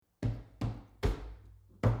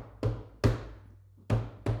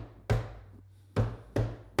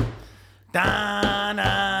Da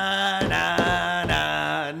na na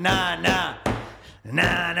na na na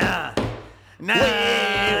na na. We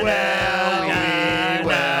will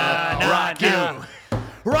rock you.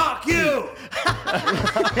 Rock you.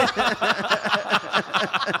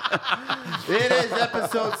 It is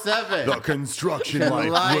episode 7. The construction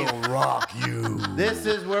life will rock you. This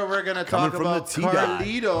is where we're going to talk Coming from about the T-Dot.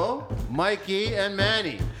 Carlito, Mikey, and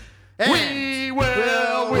Manny. And We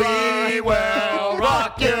will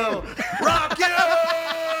rock you. Rock you.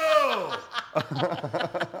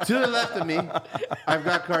 to the left of me, I've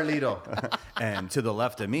got Carlito. And to the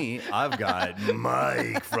left of me, I've got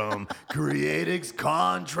Mike from Creatix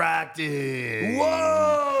Contracting.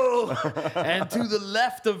 Whoa! And to the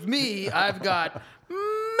left of me, I've got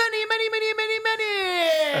many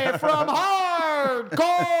from Hardcore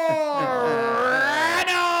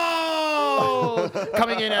Renos,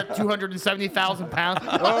 coming in at 270,000 pounds.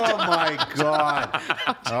 Oh, my God.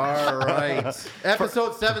 All right.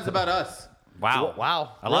 Episode 7 is about us. wow.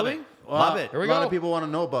 Wow. I love Really? it. Love it. Here we A lot go. of people want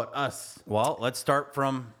to know about us. Well, let's start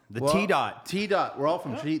from the Well, T-Dot. T-Dot. We're all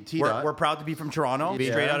from T-Dot. We're proud to be from Toronto,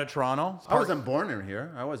 Yeah. straight out of Toronto. I wasn't born in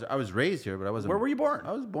here. I was raised here, but I wasn't. Where were you born?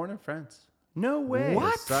 I was born in France. No way.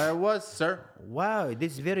 Yes, I was, sir. Wow,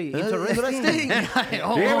 this is very Interesting.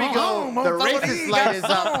 Here we go. The racist light is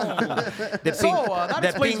up. That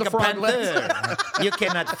explains the frog legs. You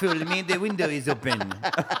cannot fool me. The window is open.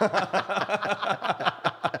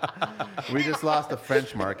 We just lost the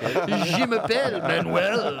French market. Je m'appelle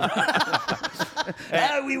Manuel.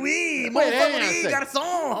 Ah oui, oui. Mon Wait, hang on a favori sec.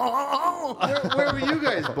 garçon. Where were you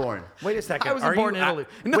guys born? Wait a second. I wasn't born in Italy.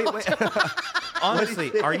 No. Wait.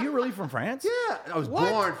 Honestly, are you really from France? Yeah, I was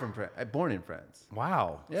born from France. Born in France.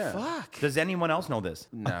 Wow. Yeah. Fuck. Does anyone else know this?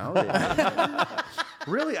 No. They didn't.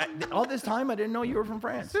 Really? All this time, I didn't know you were from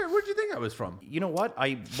France. Sir, where'd you think I was from? You know what?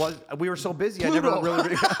 We were so busy, I never Pluto.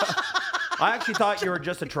 really. I actually thought you were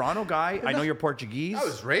just a Toronto guy. I know you're Portuguese. I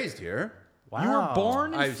was raised here. Wow. You were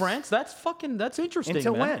born in I was- France? That's interesting,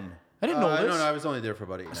 Until man. when? I didn't know this. No, I was only there for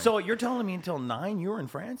about 8 nights. So you're telling me until 9 you were in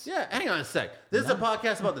France? Yeah, hang on a sec. This is a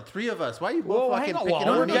podcast about the three of us. Why are you both Whoa, fucking hang on. picking Well,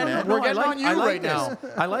 on we're me, getting- man? we're getting on you I like right this. now.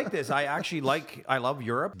 I like this. I love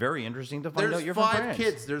Europe. Very interesting to find out There's you're from 5 France.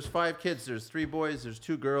 kids. There's 5 kids. There's 3 boys. There's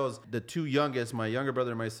 2 girls. The 2 youngest, my younger brother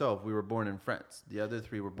and myself, we were born in France. The other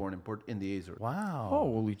 3 were born in the Azores. Wow.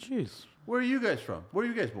 Holy jeez. Where are you guys from? Where are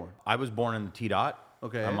you guys born? I was born in the T-Dot.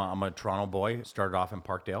 Okay. I'm a Toronto boy. Started off in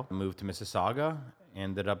Parkdale. Moved to Mississauga.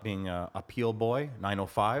 Ended up being a Peel boy,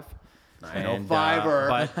 905.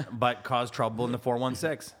 905er. But caused trouble in the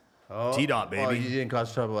 416. Oh, T-Dot, baby. Oh, you didn't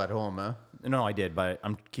cause trouble at home, huh? No, I did, but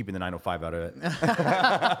I'm keeping the 905 out of it.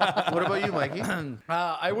 What about you, Mikey?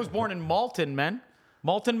 I was born in Malton, man.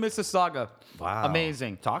 Malton, Mississauga. Wow.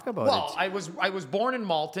 Amazing. Talk about well, it. I was born in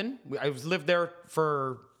Malton. Lived there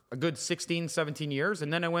for a good 16, 17 years,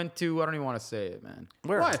 and then I went to, I don't even want to say it, man.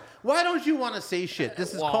 Why? Why don't you want to say shit?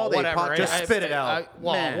 This is called whatever. a podcast. Just spit it out.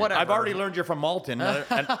 Well, whatever. I've already learned you're from Malton, and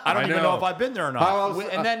I don't even know if I've been there or not.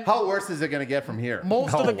 How worse is it going to get from here?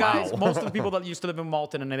 Most of the guys, wow. most of the people that used to live in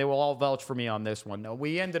Malton, and they will all vouch for me on this one. No,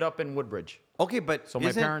 we ended up in Woodbridge. Okay, but So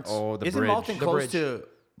my parents- Oh, the isn't bridge. Malton The close bridge. to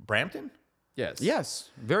Brampton? Yes. Yes,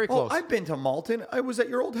 very Oh, close. I've been to Malton. I was at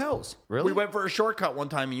your old house. Really? We went for a shortcut one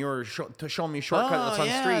time, and you were showing me a shortcut that's on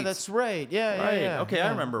yeah, streets. that's right. Yeah, right. yeah. Okay, I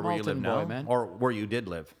remember where you live Malton now, boy, man. or where you did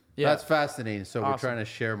live. Yeah. That's fascinating. So we're Awesome. trying to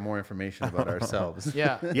share more information about ourselves.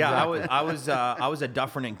 Yeah. Yeah, exactly. I was a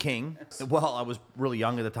Dufferin King. Well, I was really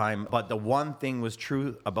young at the time, but the one thing was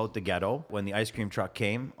true about the ghetto. When the ice cream truck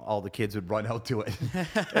came, all the kids would run out to it.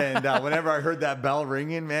 And whenever I heard that bell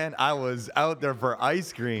ringing, man, I was out there for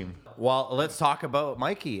ice cream. Well, let's talk about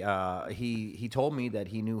Mikey. He told me that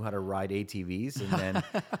he knew how to ride ATVs, and then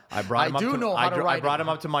I brought him. I brought him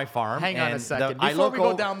up to my farm. Hang on a and second. I Before look we go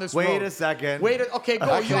over- down this wait road. a second. Okay, go.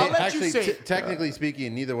 I'll let you say. Technically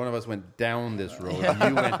speaking, neither one of us went down this road.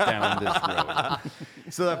 You went down this road.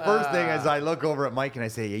 So the first thing is I look over at Mike and I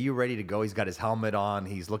say, "Are you ready to go?" He's got his helmet on.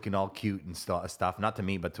 He's looking all cute and stuff. Not to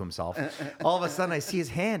me, but to himself. All of a sudden, I see his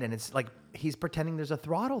hand, and it's like he's pretending there's a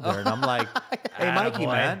throttle there, and I'm like, "Hey, Mikey,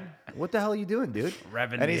 man, what the hell are you doing, dude?"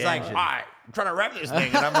 Revving and he's the like, engine. "All right, I'm trying to rev this thing,"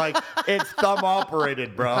 and I'm like, "It's thumb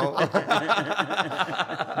operated, bro."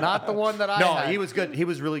 Not the one that I No, had. he was good. He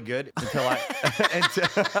was really good until I.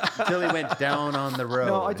 Until he went down on the road.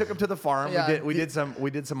 No, I took him to the farm. Yeah, we did some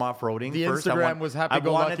off-roading. the first. Instagram was happy-go-lucky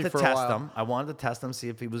I wanted to for a test while. him. I wanted to test him, see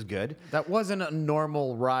if he was good. That wasn't a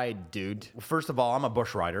normal ride, dude. First of all, I'm a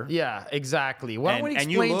bush rider. Yeah, exactly. Why don't we And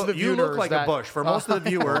explain to the you viewers look like that a bush. For most of the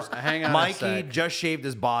viewers, Hang on a Mikey sec. just shaved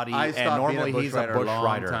his body, I and stopped normally being he's a bush a long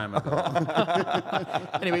rider. time ago.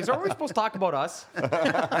 Anyways, are we supposed to talk about us?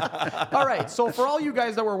 All right. So for all you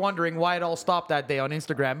guys that were wondering why it all stopped that day on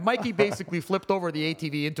Instagram, Mikey basically flipped over the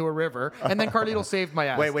ATV into a river, and then Carlito saved my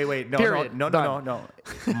ass. Wait. Period. No. Done.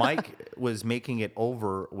 Mike was making it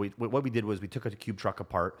over. What we did was we took a cube truck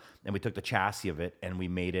apart and we took the chassis of it and we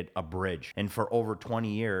made it a bridge. And for over 20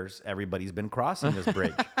 years, everybody's been crossing this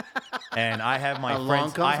bridge. And I have my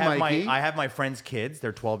friends. I have my friends' kids.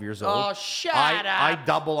 They're 12 years old. Oh, shut I up.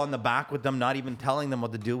 double on the back with them, not even telling them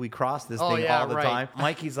what to do. We cross this thing all the time.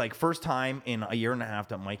 Mikey's like, first time in a year and a half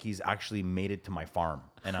that Mikey's actually made it to my farm.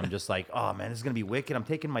 And I'm just like, oh man, this is gonna be wicked. I'm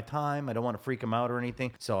taking my time. I don't want to freak him out or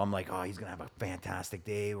anything. So I'm like, oh, he's gonna have a fantastic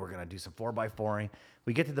day. We're gonna do some 4x4ing.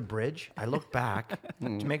 We get to the bridge. I look back to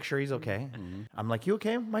make sure he's okay. I'm like, you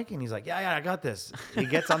okay, Mikey? And he's like, yeah, I got this. He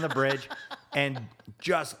gets on the bridge and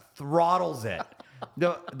just throttles it.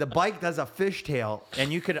 The bike does a fishtail,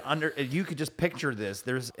 and you could just picture this.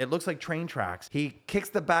 It looks like train tracks. He kicks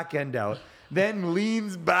the back end out, then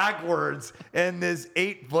leans backwards, and this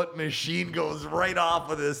 8-foot machine goes right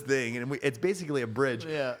off of this thing, and it's basically a bridge.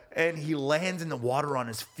 Yeah. And he lands in the water on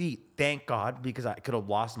his feet. Thank God, because I could have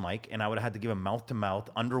lost Mike, and I would have had to give him mouth to mouth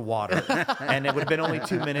underwater, and it would have been only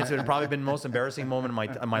 2 minutes. It would have probably been the most embarrassing moment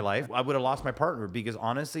in my life. I would have lost my partner because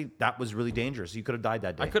honestly, that was really dangerous. You could have died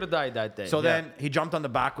that day. I could have died that day. So then he jumped on the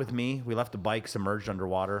back with me. We left the bike submerged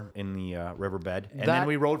underwater in the riverbed. And then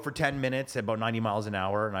we rode for 10 minutes at about 90 miles an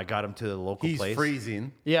hour, and I got him to the local place. He's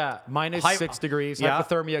freezing. Yeah, minus 6 degrees.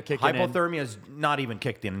 Hypothermia kicking in. Hypothermia's not even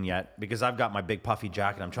kicked in yet because I've got my big puffy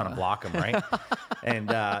jacket. I'm trying to block him, right? And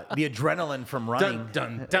the adrenaline from running.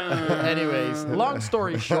 Dun, dun, dun. Anyways, long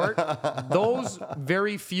story short, those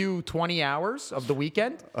very few 20 hours of the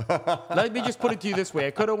weekend, let me just put it to you this way.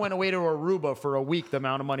 I could have went away to Aruba for a week, the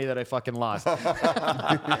amount of money that I fucking lost.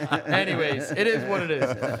 Anyways, it is what it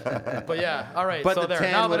is. But yeah, all right. But so the there,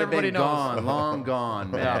 10 now that would have everybody been knows. gone, long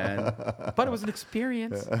gone, man. But it was an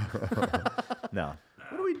experience. No.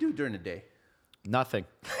 What do we do during the day? Nothing.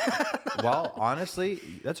 Well, honestly,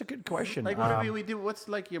 that's a good question. Like, what do we do? What's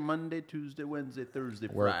like your Monday, Tuesday, Wednesday, Thursday,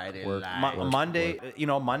 Friday?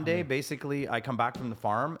 Monday, basically, I come back from the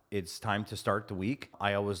farm. It's time to start the week.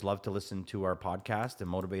 I always love to listen to our podcast and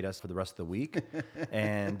motivate us for the rest of the week.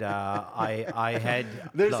 And I had...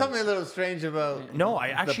 There's something a little strange about No, I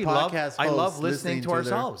actually love listening to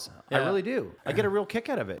ourselves. I really do. I get a real kick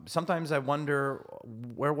out of it. Sometimes I wonder,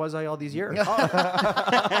 where was I all these years?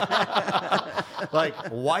 Like,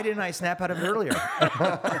 why didn't I snap out of it earlier?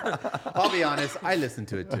 I'll be honest, I listen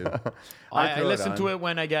to it too. I listen to it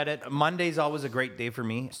when I get it. Monday's always a great day for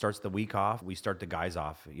me. Starts the week off. We start the guys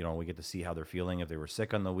off. You know, we get to see how they're feeling, if they were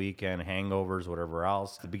sick on the weekend, hangovers, whatever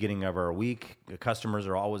else. The beginning of our week, the customers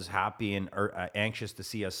are always happy and anxious to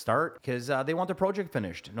see us start because they want their project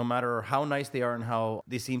finished. No matter how nice they are and how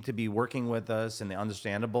they seem to be working with us and they're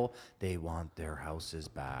understandable, they want their houses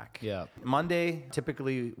back. Yeah. Monday,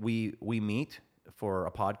 typically we meet for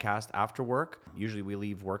a podcast after work. Usually we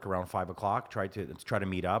leave work around 5 o'clock. Try to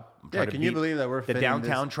meet up. Can you believe that we're the fitting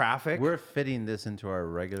downtown this, traffic? We're fitting this into our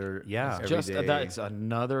regular everyday. That's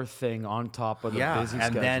another thing on top of the busy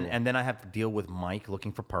schedule. And then I have to deal with Mike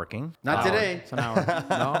looking for parking. Not today. It's an hour.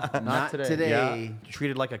 No, not today. Yeah,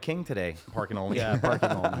 treated like a king today. Parking only. Yeah,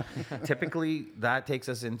 parking only. Typically, that takes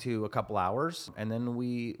us into a couple hours, and then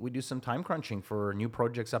we do some time crunching for new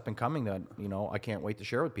projects up and coming that I can't wait to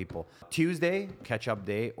share with people. Tuesday, catch up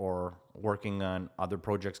day, or working on other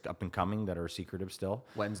projects up and coming that are secretive still.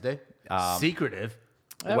 Wednesday, secretive.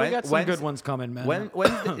 Yeah, we got some good ones coming, man.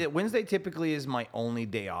 Wednesday typically is my only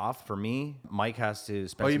day off for me. Mike has to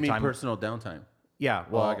spend you some mean time. personal downtime? Yeah.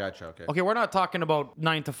 Well, I got you. Okay. Okay, we're not talking about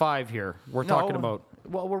 9 to 5 here. We're talking about...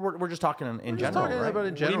 Well, we're just talking in general, talking right? about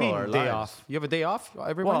in What do you general, our mean, day lives. off? You have a day off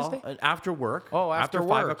every Wednesday? After work. Oh, after 5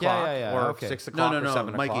 work. o'clock Yeah, or okay. 6 o'clock or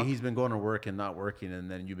 7 o'clock. Mikey, he's been going to work and not working, and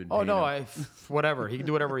then you've been. Oh, paying no, him. whatever. He can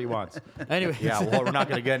do whatever he wants. Anyway. Yeah, well, we're not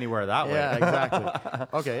going to get anywhere that way. Yeah, exactly.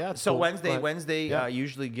 Okay, yeah. So cool. Wednesday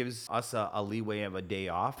usually gives us a leeway of a day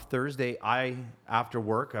off. Thursday, after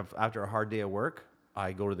a hard day of work,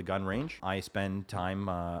 I go to the gun range. I spend time.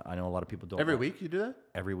 I know a lot of people don't. Every week you do that?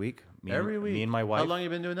 Every week. Every week. Me and my wife. How long have you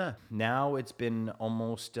been doing that? Now it's been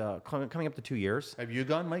almost coming up to 2 years. Have you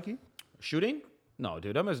gone, Mikey? Shooting? No,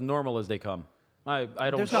 dude. I'm as normal as they come. I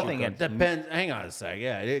don't There's shoot nothing guns. Depends. Hang on a sec.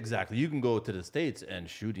 Yeah, exactly. You can go to the States and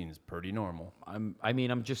shooting is pretty normal. I'm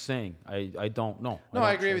just saying. I don't know. No,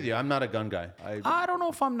 I agree with you. I'm not a gun guy. I don't know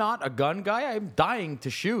if I'm not a gun guy. I'm dying to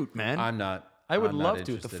shoot, man. I'm not. I would I'm not love to at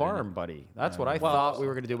the interested in farm, it. buddy. That's what I thought we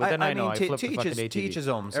were going to do. But then I know I flipped the fucking ATV. teach his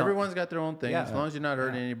own. Everyone's got their own thing. Yeah. As long as you're not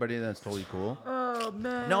hurting anybody, that's totally cool. Oh,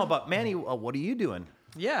 man. No, but Manny, what are you doing?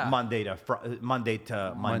 Yeah. Monday to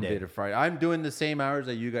Monday. Monday to Friday. I'm doing the same hours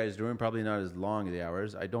that you guys doing, probably not as long the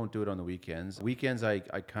hours. I don't do it on the weekends. Weekends, I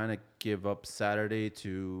kind of give up Saturday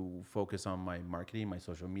to focus on my marketing, my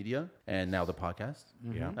social media, and now the podcast.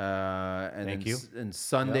 Yeah. And Thank then you. And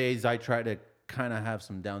Sundays, I try to kind of have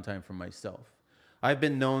some downtime for myself. I've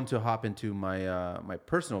been known to hop into my my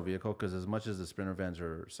personal vehicle because as much as the Sprinter vans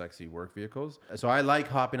are sexy work vehicles, so I like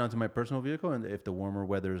hopping onto my personal vehicle, and if the warmer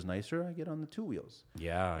weather is nicer, I get on the two wheels.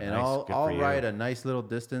 Yeah, And nice. I'll Good I'll for you. ride a nice little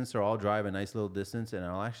distance, or I'll drive a nice little distance, and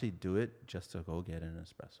I'll actually do it just to go get an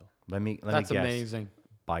espresso. Let me That's guess. amazing.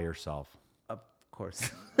 By yourself. Of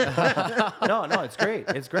course. No, it's great.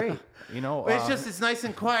 It's great. You know, But it's nice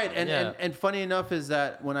and quiet. And, Yeah. and funny enough is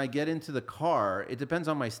that when I get into the car, it depends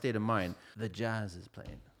on my state of mind. The jazz is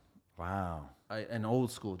playing. wow. An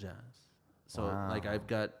old school jazz. So like I've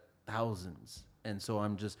got thousands. And so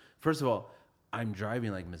I'm just, first of all, I'm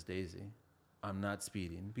driving like Miss Daisy. I'm not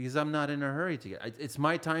speeding because I'm not in a hurry to get, it's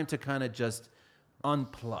my time to kind of just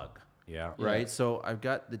unplug. Yeah. Right. So I've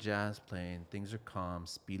got the jazz playing. Things are calm.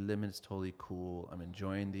 Speed limit's totally cool. I'm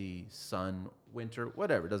enjoying the sun, winter,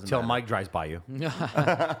 whatever. Doesn't Till matter. Mike drives by you.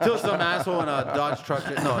 Till some asshole in a Dodge truck.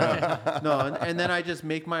 No. And then I just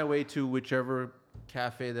make my way to whichever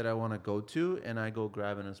cafe that I want to go to, and I go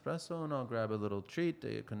grab an espresso, and I'll grab a little treat,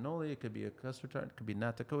 a cannoli. It could be a custard tart. It could be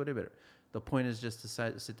nata, whatever. The point is just to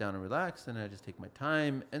sit down and relax, and I just take my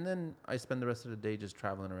time, and then I spend the rest of the day just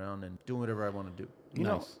traveling around and doing whatever I want to do.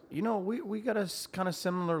 You know, we got a kind of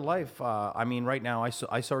similar life. I mean, right now, I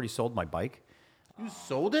already sold my bike. You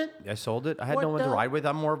sold it? I sold it. I had What no one to the- ride with.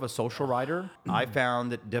 I'm more of a social rider. I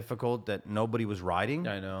found it difficult that nobody was riding.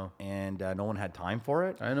 I know. And no one had time for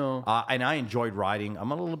it. I know. And I enjoyed riding.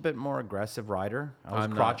 I'm a little bit more aggressive rider. I was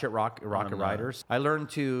I'm crotchet not. rocket I'm not. riders. I learned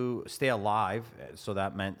to stay alive, so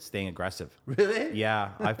that meant staying aggressive. Really? Yeah,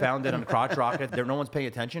 I found that on crotch rocket, no one's paying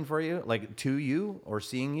attention for you, like to you or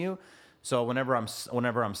seeing you. So whenever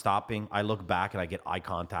I'm stopping, I look back and I get eye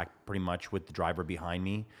contact pretty much with the driver behind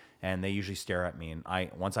me, and they usually stare at me.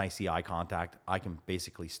 And once I see eye contact, I can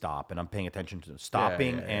basically stop, and I'm paying attention to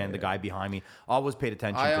stopping and the guy behind me. Always paid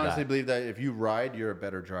attention I to honestly that. believe that if you ride, you're a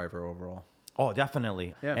better driver overall. Oh,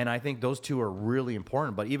 definitely. Yeah. And I think those two are really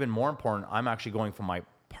important. But even more important, I'm actually going for my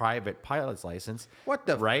private pilot's license. What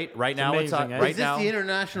the- right now it's amazing, eh? right Is this now. the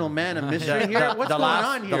international man of mystery here? What's going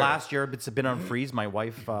on here? The last year it's been on freeze. My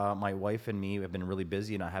wife and me have been really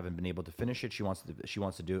busy, and I haven't been able to finish it. She wants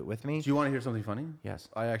to do it with me. Do you want to hear something funny? Yes.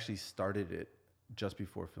 I actually started it just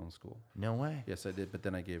before film school. No way. Yes, I did, but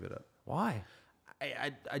then I gave it up. Why?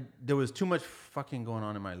 There was too much fucking going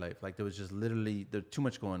on in my life. Like there was just literally too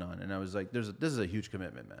much going on, and I was like, this is a huge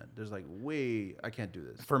commitment, man. There's like I can't do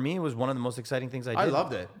this. For me, it was one of the most exciting things I did. I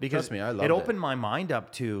loved it. Because Trust me, I loved it it. opened my mind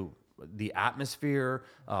up to the atmosphere,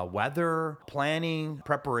 weather, planning,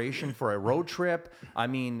 preparation for a road trip. I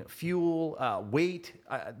mean, fuel, weight.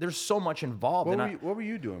 There's so much involved. What were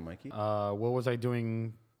you doing, Mikey? What was I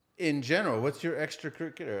doing? In general, what's your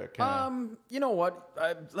extracurricular kind of? You know what?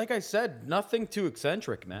 Like I said, nothing too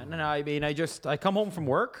eccentric, man. And I mean, I come home from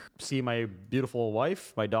work, see my beautiful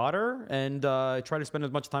wife, my daughter, and I try to spend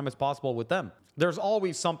as much time as possible with them. There's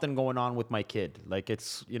always something going on with my kid. Like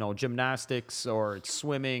it's, gymnastics or it's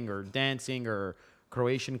swimming or dancing or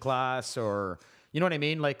Croatian class or, you know what I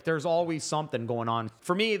mean? Like there's always something going on.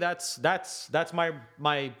 For me, that's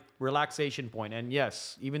my relaxation point. And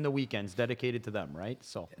yes, even the weekends dedicated to them, right?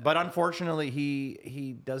 So But unfortunately,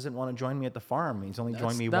 he doesn't want to join me at the farm. He's only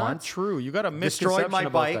joined me not once. true. You got a misconception Destroyed my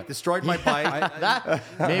about bike. that. Destroyed my bike.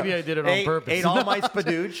 Maybe I did it on purpose. Ate all my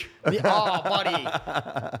spadooch. Oh, buddy.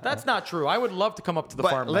 That's not true. I would love to come up to the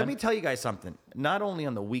But farm, let man. me tell you guys something. Not only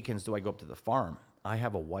on the weekends do I go up to the farm, I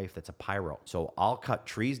have a wife that's a pyro. So I'll cut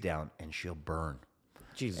trees down and she'll burn.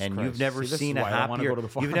 Jesus And Christ. you've never See, this seen is a why I don't wanna happier. go to the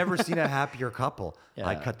farm. You've never seen a happier couple. Yeah.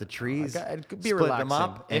 I cut the trees, It could be split relaxing. them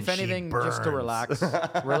up, and If she anything, just to burns. relax.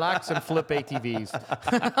 Relax and flip ATVs.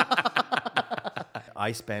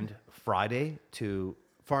 I spend Friday to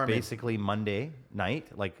Farming. basically Monday night,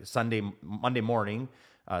 like Monday morning,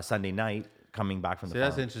 Sunday night, coming back from the See, farm.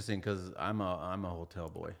 that's interesting because I'm a hotel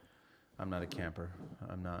boy. I'm not a camper.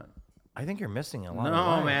 I'm not. I think you're missing a lot. of No,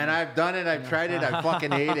 life. man, I've done it. I've tried it. I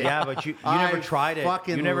fucking hate it. Yeah, but you I never tried it.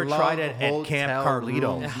 fucking You never love tried it at Camp hotel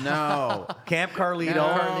Carlito. rooms. No. Camp Carlito.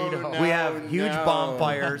 No, we have huge no,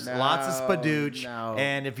 bonfires, lots of no, spadooch, no.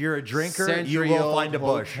 and if you're a drinker, you Century will old find a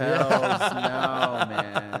bush. hotels. No,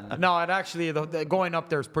 man. No, and actually, going up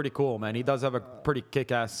there is pretty cool, man. He does have a pretty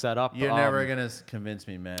kick-ass setup. You're never gonna convince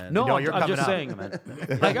me, man. No, No, I'm, you're I'm coming just up. saying, man.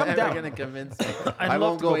 Like, I'm Never down. gonna convince me. I'd I love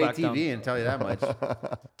won't to go go back ATV and tell you that much.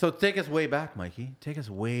 So take us way back, Mikey. Take us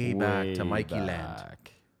way back to Mikey Land.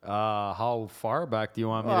 back. How far back do you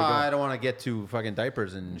want me Well, to go? I don't want to get to fucking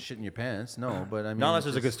diapers and shit in your pants. No, but I mean, No, unless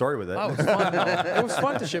there's a good story with it. Oh, it was fun. Though. It was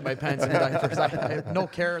fun to shit my pants in diapers. I had no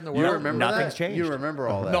care in the world. You remember Nothing's that? changed. You remember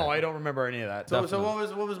all that? No, I don't remember any of that. So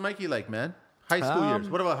Definitely. what was Mikey like, man? High school years.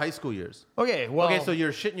 What about high school years? Okay, well. Okay, so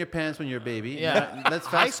you're shitting your pants when you're a baby. Yeah. Let's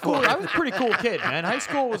High fast school, forward. I was a pretty cool kid, man. High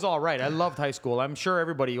school was all right. I loved high school. I'm sure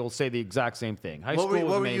everybody will say the exact same thing. High school was What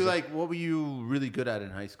were amazing. you like? What were you really good at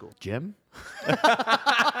in high school? Gym?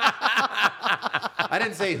 I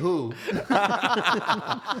didn't say who.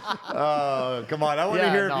 Oh, come on. I want to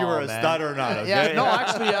hear if you were a stud or not. Okay? Yeah, no,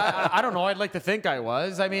 actually, I don't know. I'd like to think I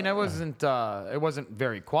was. I mean, I wasn't. It wasn't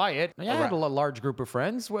very quiet. Yeah, I had a large group of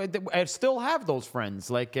friends. I still have those friends.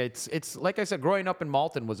 Like it's like I said, growing up in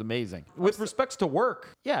Malton was amazing. With respects to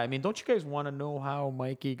work, yeah. I mean, don't you guys want to know how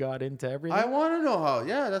Mikey got into everything? I want to know how.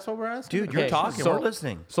 Yeah, that's what we're asking. Dude, you're talking. We're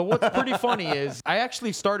listening. So what's pretty funny is I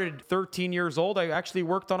actually started 13 years old. I actually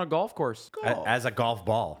worked on a golf course. As a golf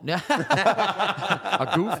ball. A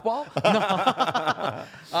goofball?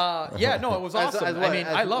 No. Yeah, no, it was awesome.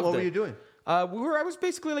 I loved it. What were you doing? I was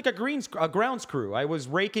basically like a grounds crew. I was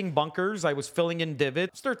raking bunkers. I was filling in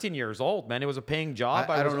divots. I was 13 years old, man. It was a paying job.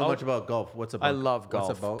 I don't know much about golf. What's a bunker? I love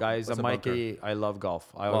golf, guys. What's a Mikey, I love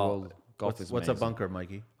golf. Golf is What's a amazing. bunker,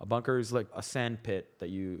 Mikey? A bunker is like a sand pit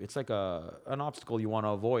it's like an obstacle you want to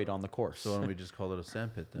avoid on the course. So why don't we just call it a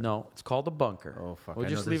sandpit then? No, it's called a bunker. Oh, fuck. We'll I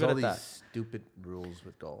just know leave there's it all at that. these stupid rules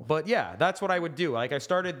with golf. But yeah, that's what I would do. Like I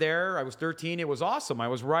started there. I was 13. It was awesome. I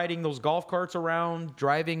was riding those golf carts around,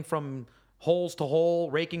 driving from holes to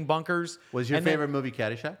hole, raking bunkers. Was your favorite movie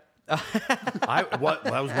Caddyshack? That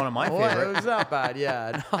was one of my Well, it favorites. was not bad,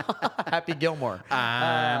 yeah. Happy Gilmore.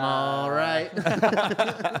 I'm all right.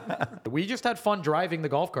 We just had fun driving the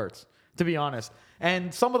golf carts, to be honest.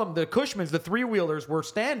 And some of them, the Cushmans, the three-wheelers, were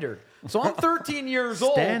standard. So I'm 13 years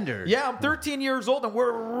old. Standard? Yeah, I'm 13 years old, and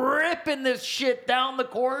we're ripping this shit down the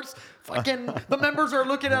course. Fucking, the members are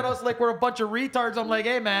looking at us like we're a bunch of retards. I'm like,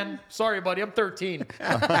 hey, man, sorry, buddy, I'm 13. You know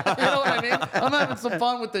what I mean? I'm having some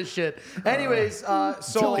fun with this shit. Anyways,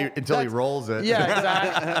 Until he rolls it. Yeah,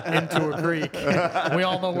 exactly. Into a creek. We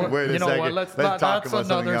all know Wait what. a You know second. what? Let's talk That's about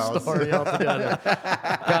something another else. story altogether.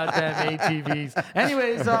 Goddamn ATVs.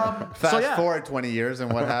 Anyways, Fast forward 20 years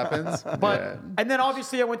and what happens? But and then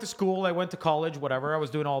obviously I went to school. I went to college. Whatever. I was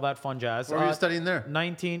doing all that fun jazz. What were you studying there?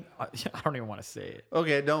 19. I don't even want to say it.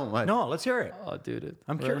 Okay, don't. What? No, let's hear it. Oh, dude.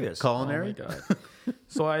 I'm curious. Culinary? Oh my God.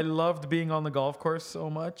 So I loved being on the golf course so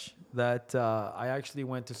much that I actually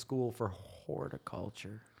went to school for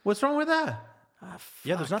horticulture. What's wrong with that?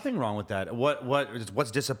 Yeah, there's nothing wrong with that.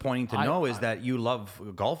 What's disappointing to know is that you love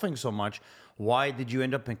golfing so much. Why did you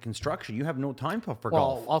end up in construction? You have no time for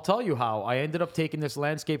golf. Well, I'll tell you how. I ended up taking this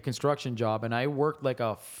landscape construction job, and I worked like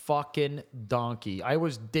a fucking donkey. I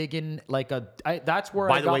was digging like that's where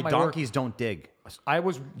By I the got way, my donkeys work. don't dig. I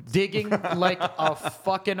was digging like a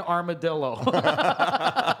fucking armadillo.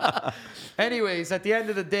 Anyways, at the end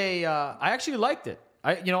of the day, I actually liked it.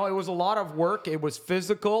 It was a lot of work. It was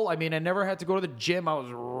physical. I mean, I never had to go to the gym. I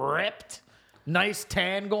was ripped. Nice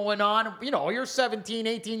tan going on. You're 17,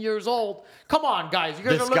 18 years old. Come on, guys. You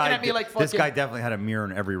guys are looking at me like fucking... This guy definitely had a mirror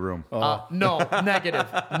in every room. No, negative.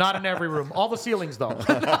 Not in every room. All the ceilings, though.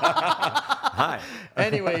 Hi.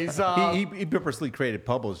 Anyways, He purposely created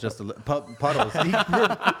puddles just to puddles.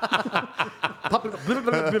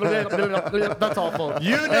 that's all, folks.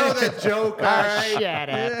 You know the joke, all right? Shut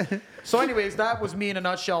up. So anyways, that was me in a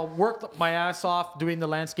nutshell. Worked my ass off doing the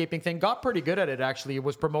landscaping thing. Got pretty good at it, actually.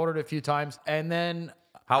 Was promoted a few times. And then...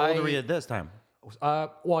 How old were you at this time?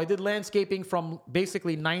 Well, I did landscaping from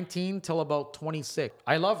basically 19 till about 26.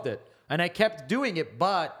 I loved it. And I kept doing it,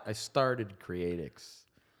 but I started Creatix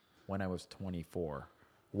when I was 24.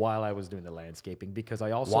 While I was doing the landscaping, because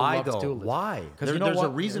I also Why loved though? tulips. Why? Because There's a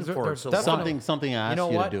reason for it. So Something asked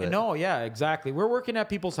you to do it. No, yeah, exactly. We're working at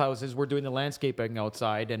people's houses. We're doing the landscaping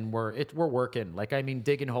outside, and we're working. Like, I mean,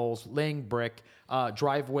 digging holes, laying brick,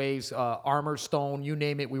 driveways, armor stone, you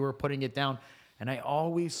name it. We were putting it down, and I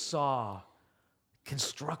always saw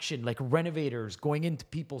construction, like renovators going into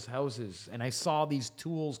people's houses, and I saw these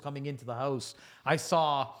tools coming into the house. I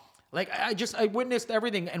saw. Like, I witnessed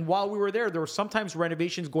everything. And while we were there were sometimes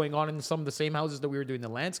renovations going on in some of the same houses that we were doing the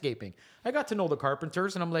landscaping. I got to know the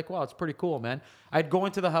carpenters, and I'm like, wow, it's pretty cool, man. I'd go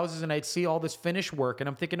into the houses, and I'd see all this finished work, and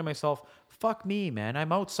I'm thinking to myself, fuck me, man.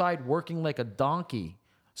 I'm outside working like a donkey.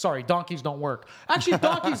 Sorry, donkeys don't work. Actually,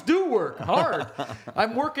 donkeys do work hard.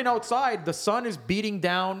 I'm working outside. The sun is beating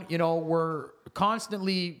down. We're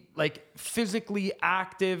constantly like physically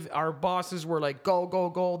active. Our bosses were like, go, go,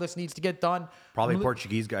 go. This needs to get done. Probably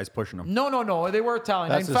Portuguese guys pushing them. No. They were Italian.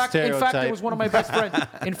 That's In a fact, stereotype. it was one of my best friends.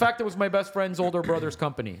 In fact, it was my best friend's older brother's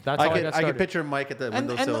company. That's how I got I started. can picture Mike at the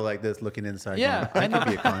windowsill like this, looking inside. Yeah, going, I could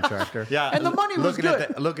be a contractor. Yeah, And the money was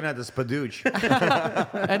good. Looking at the spadooch.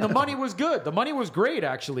 And the money was good. The money was great,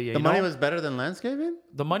 actually. The money was better than landscaping.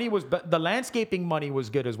 The money was the landscaping money was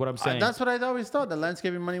good, is what I'm saying. That's what I always thought. The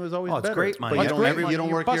landscaping money was always Oh, it's better. great money. But It's you great don't, money. you don't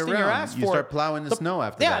You're work year busting your round. ass You for start it. plowing the snow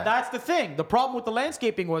after Yeah, that. that's the thing. The problem with the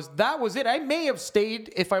landscaping was that was it. I may have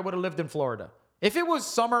stayed if I would have lived in Florida. If it was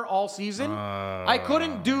summer all season, I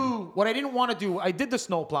couldn't do what I didn't want to do. I did the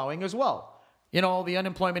snow plowing as well. You know, the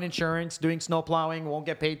unemployment insurance, doing snow plowing, won't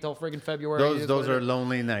get paid till friggin' February. Those are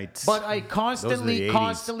lonely nights. But I Those are constantly, the 80s.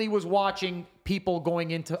 constantly was watching people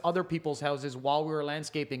going into other people's houses while we were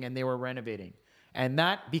landscaping and they were renovating. And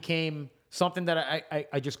that became something that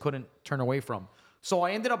I just couldn't turn away from. So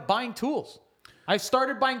I ended up buying tools. I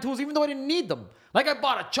started buying tools even though I didn't need them. Like I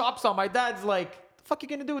bought a chop saw. My dad's like, the fuck you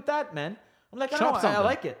gonna do with that, man? I'm like, I don't know. I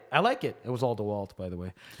like it. I like it. It was all DeWalt, by the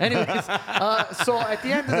way. Anyways, so at the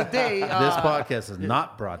end of the day... this podcast is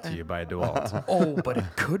not brought to you by DeWalt. Oh, but it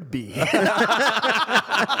could be.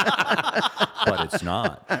 But it's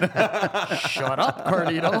not. Shut up,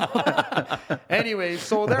 Carlito. Anyways,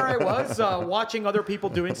 so there I was watching other people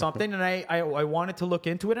doing something, and I wanted to look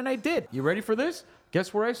into it, and I did. You ready for this?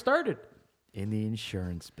 Guess where I started? In the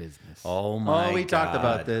insurance business. Oh my! We talked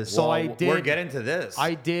about this. So I did. We're getting to this.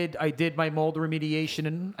 I did my mold remediation,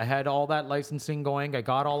 and I had all that licensing going. I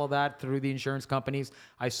got all of that through the insurance companies.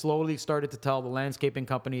 I slowly started to tell the landscaping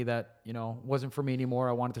company that, you know, wasn't for me anymore.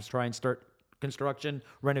 I wanted to try and start construction,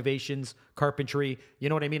 renovations, carpentry. You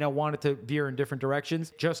know what I mean? I wanted to veer in different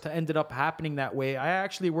directions. Just ended up happening that way. I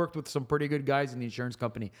actually worked with some pretty good guys in the insurance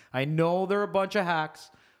company. I know they're a bunch of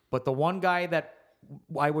hacks, but the one guy that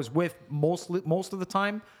I was with most of the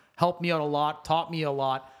time helped me out a lot, taught me a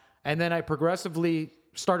lot, and then I progressively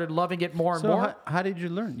started loving it more and more. How did you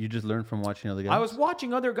learn? You just learned from watching other guys? I was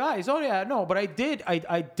watching other guys. Oh yeah, no, but I did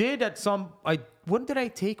at some. When did I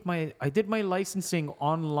take my? I did my licensing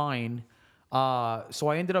online, so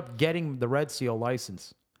I ended up getting the Red Seal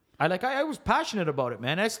license. I was passionate about it,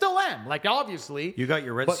 man. I still am. Like obviously, You got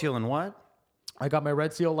your red seal in what? I got my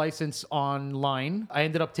Red Seal license online. I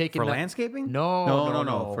ended up taking For that- landscaping?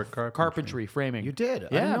 No. For carpentry framing. You did? I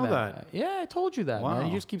Yeah, didn't know man. that. Yeah, I told you that, man. Wow.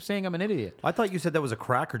 You just keep saying I'm an idiot. I thought you said that was a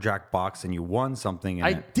Cracker Jack box and you won something in I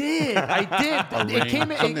it. did. It came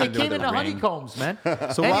in. Something to It do came with in a the ring. honeycombs, man.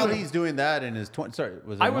 So while Anyway. he's doing that in his 20... Sorry,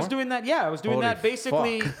 was there I was more? doing that. Yeah, I was doing Holy that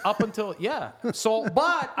basically fuck. up until So,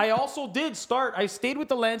 but I also did start. I stayed with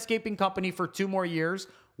the landscaping company for 2 more years,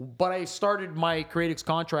 but I started my Creatix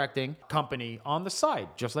Contracting company on the side,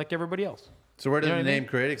 just like everybody else. So where did You know the what I name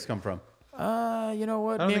Creatix come from? You know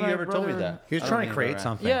what? I don't Me and think you my ever told me brother- that. He was I don't trying to think create that.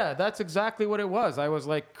 something. Yeah, that's exactly what it was. I was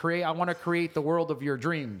like, I want to create the world of your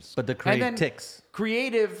dreams. But the And then Creatix.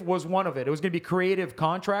 Creative was one of it. It was going to be creative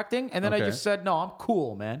contracting. And then I Okay. just said, no, I'm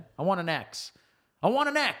cool, man. I want an X. I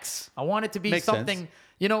want it to be Makes something, sense.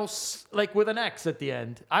 you know, like with an X at the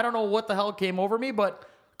end. I don't know what the hell came over me, but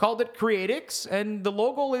called it Creatix. And the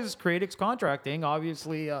logo is Creatix Contracting,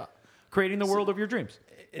 obviously creating the world of your dreams.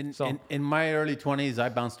 In my early 20s, I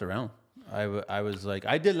bounced around. I was like,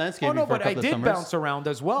 I did landscaping Oh no, for a but I couple of did summers. bounce around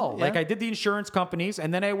as well. Like Yeah. I did the insurance companies,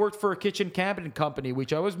 and then I worked for a kitchen cabinet company,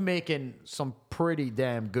 which I was making some pretty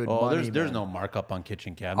damn good Oh, money. there's man. no markup on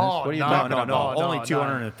kitchen cabinets. Oh, what are you no, talking No, about? only no.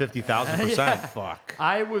 250,000%. Fuck.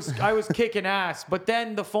 I was kicking ass, but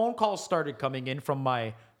then the phone calls started coming in from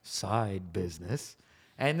my side business.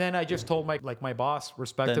 And then I just told my boss,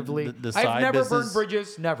 respectively, the I've side never burned business-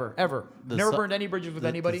 bridges, never, ever. The Never si- burned any bridges with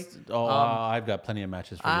anybody. I've got plenty of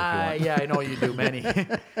matches for you if you want. Yeah, I know you do, Manny.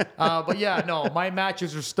 But yeah, no, my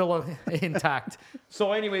matches are still intact.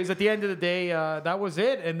 So anyways, at the end of the day, that was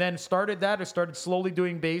it. And then I started slowly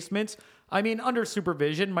doing basements. I mean, under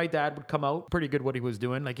supervision, my dad would come out, pretty good what he was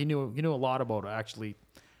doing. Like he knew a lot about actually.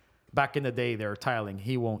 Back in the day, they're tiling.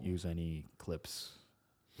 He won't use any clips.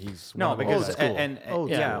 He's No, one of the because old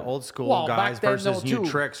school. old school Well, guys back then, versus though, new too.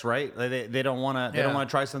 tricks, right? They don't want to. They Yeah. don't want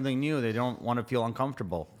to try something new. They don't want to feel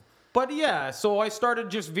uncomfortable. But yeah, so I started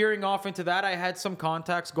just veering off into that. I had some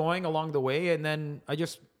contacts going along the way, and then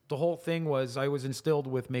the whole thing was I was instilled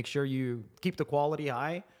with make sure you keep the quality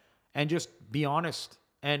high and just be honest.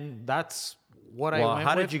 And that's what I Well, went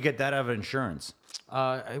how with. did you get that out of insurance?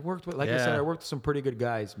 I worked with, like I said, Yeah. I worked with some pretty good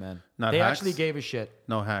guys, man. Not they hacks? actually gave a shit.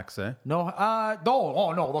 No hacks, eh? No,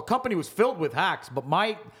 no. The company was filled with hacks, but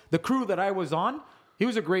the crew that I was on, he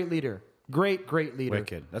was a great leader. Great leader.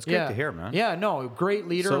 Wicked. That's great to hear, man. Yeah, no, great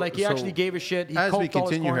leader. So- like he so actually gave a shit. He As we coped all his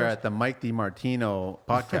continue here corners. at the Mike DiMartino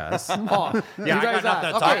podcast, Oh, Yeah, I got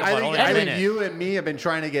nothing to talk about. I Only think minute. you and me have been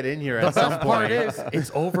trying to get in here The at some best part point. is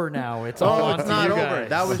it's over now. It's all Oh, on it's to not you over. guys.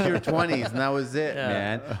 That was your 20s, and that was it, Yeah.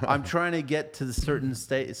 man. I'm trying to get to the certain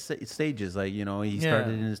stages. Like, you know, he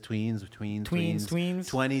started in his tweens, 20s.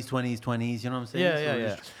 20s. You know what I'm saying? Yeah, So yeah, we're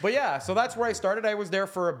yeah. just- But yeah, so that's where I started. I was there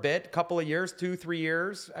for a bit, couple of years, 2-3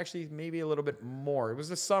 years, actually maybe a little bit more. It was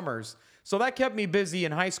the summers. So that kept me busy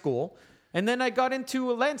in high school. And then I got into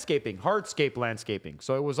landscaping, hardscape landscaping.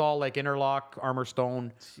 So it was all like interlock, armor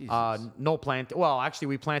stone, no plant. Well, actually,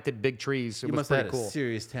 we planted big trees. It You was must have pretty had cool. a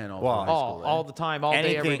serious tan all Well, through high school, right? All the time, all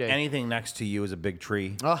day, every day. Anything next to you is a big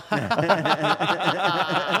tree.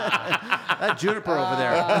 That juniper over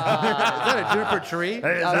there. Is that a juniper tree?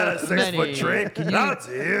 Hey, is that a 6 Manny, foot tree? can you- That's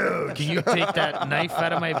huge. Can you take that knife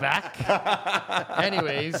out of my back?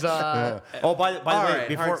 Anyways, Oh, by the way, right,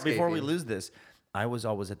 before we hardscaping. lose this, I was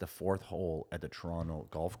always at the fourth hole at the Toronto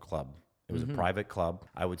Golf Club. It was a private club.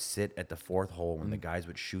 I would sit at the fourth hole when the guys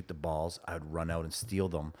would shoot the balls. I would run out and steal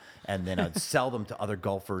them, and then I'd sell them to other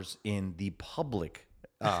golfers in the public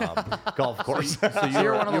golf course. So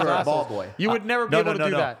you're one of those a ball assholes. boy. You would never be able to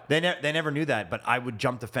do that. They never knew that, but I would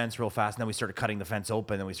jump the fence real fast, and then we started cutting the fence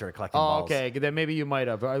open, and we started collecting Oh, balls. okay. Then maybe you might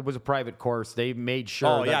have. It was a private course. They made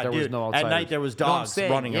sure that there was no At outsiders. night there was No, I'm dogs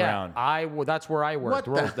saying, running around. That's where I worked.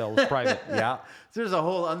 What the- Rosedale was private. Yeah. There's a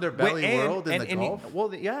whole underbelly world in the golf.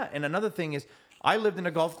 Well, yeah, and another thing is, I lived in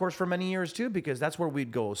a golf course for many years too, because that's where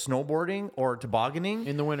we'd go snowboarding or tobogganing.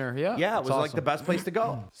 In the winter, yeah. Yeah, it It's was like awesome. the best place to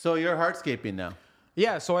go. So you're hardscaping now.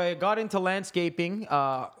 Yeah, so I got into landscaping.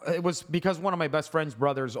 It was because one of my best friend's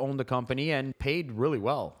brothers owned the company and paid really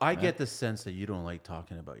well. I get the sense that you don't like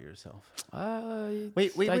talking about yourself.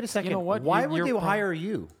 Wait a second. You know what? Why You- would you're they prob- hire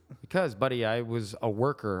you? Because, buddy, I was a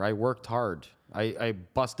worker. I worked hard. I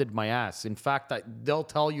busted my ass. In fact, they'll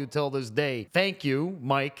tell you till this day, thank you,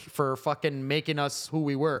 Mike, for fucking making us who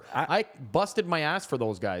we were. I busted my ass for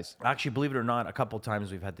those guys. Actually, believe it or not, a couple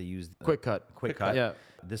times we've had to use the Quick cut. Quick cut. Yeah.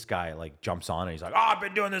 This guy like jumps on and he's like, "Oh, I've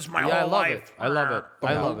been doing this my Yeah, I whole love life." it. I love it.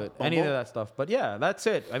 I love it. Any of that stuff. But yeah, that's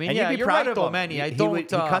it. I mean, And yeah, you'd be you're proud right of though, him. Manny. He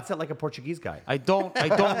cuts it like a Portuguese guy. I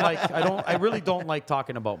really don't like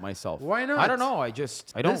talking about myself. Why not? I don't know. I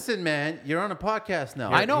don't. Listen, man, you're on a podcast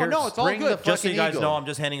now. I know. Here's- No, it's all bring good. the Just so you fucking guys ego. know, I'm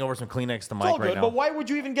just handing over some Kleenex to It's Mike all right good. now. But why would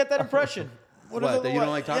you even get that impression? What, that you don't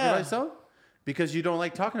like talking yeah. about yourself? Because you don't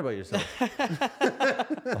like talking about yourself.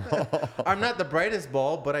 I'm not the brightest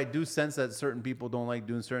bulb, but I do sense that certain people don't like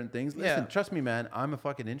doing certain things. Listen, Yeah. trust me, man. I'm a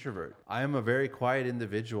fucking introvert. I am a very quiet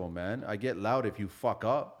individual, man. I get loud if you fuck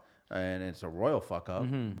up, and it's a royal fuck up.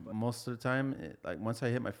 Most of the time, like once I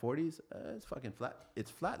hit my 40s, it's fucking flat.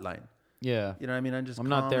 It's flatline. Yeah. You know what I mean? I'm just I'm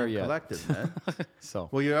not calm there and yet. collected, man. So.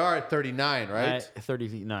 Well, you are at 39, right?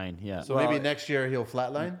 39. Yeah. So maybe next year he'll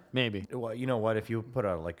flatline. Maybe. Well, you know what? If you put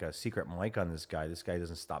a secret mic on this guy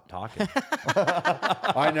doesn't stop talking.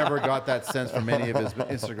 I never got that sense from any of his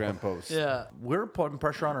Instagram posts. Yeah. We're putting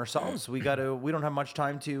pressure on ourselves. We don't have much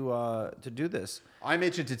time to do this. I'm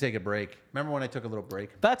itching to take a break. Remember when I took a little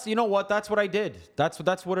break? You know what? That's what I did. That's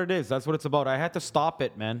what it is. That's what it's about. I had to stop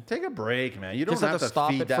it, man. Take a break, man. You don't Just have had to to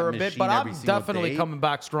stop feed it that for a bit, machine but every I'm single definitely day. coming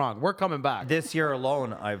back strong. We're coming back. This year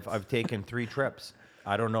alone, I've taken 3 trips.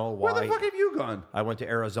 I don't know why. Where the fuck have you gone? I went to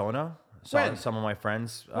Arizona. Saw When? some of my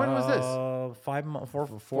friends. When was this? 4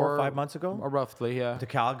 or 5 months ago. Roughly, yeah. To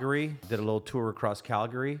Calgary. Did a little tour across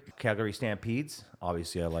Calgary. Calgary Stampedes.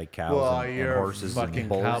 Obviously, I like cows and you're horses fucking and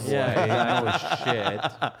bulls. cowboy. Yeah. No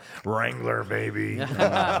shit. Wrangler, baby.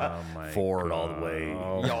 Oh my Ford all the way.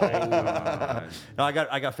 No, I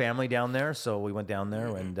got family down there, so we went down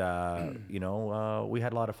there, and we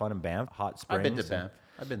had a lot of fun in Banff, hot springs. I've been to Banff.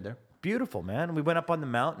 I've been there. Beautiful, man. We went up on the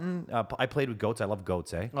mountain. I played with goats. I love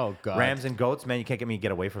goats, eh? Oh, God. Rams and goats, man. You can't get me to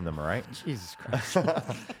get away from them, all right? Jesus Christ.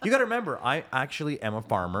 You got to remember, I actually am a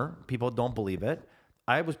farmer. People don't believe it.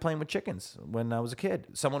 I was playing with chickens when I was a kid.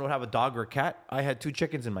 Someone would have a dog or a cat. I had 2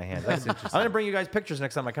 chickens in my hand. I'm going to bring you guys pictures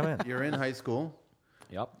next time I come in. You're in high school,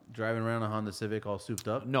 Yep. driving around a Honda Civic all souped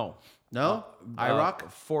up. No. No?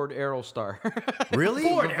 IROC? Ford Aerostar. Really?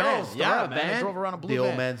 Ford The Aerostar, yeah, van? man. I drove around a blue The old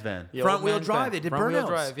van. man's van. The old front-wheel man's drive. van. They did Front-wheel burnouts.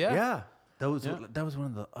 drive, yeah. That was one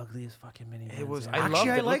of the ugliest fucking minivans. It was. ever. I Actually, loved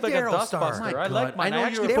it. I It like looked like the a dust Aerostar. buster. My I liked God. mine. I know I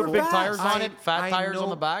actually you were put big fast. tires on it, fat I tires on know.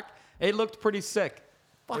 the back. It looked pretty sick.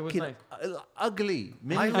 It was Fucking nice. ugly.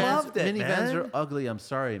 Minivans, I loved it, minivans man. are ugly. I'm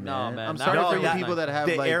sorry, man. man, I'm that sorry was for really you nice. people that have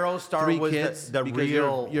The like Aerostar 3 was the- kids the because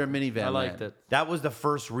real- you're a minivan. I liked man. it. That was the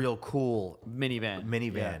first real cool Minivan.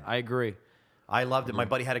 minivan. Yeah, I agree. I loved it. My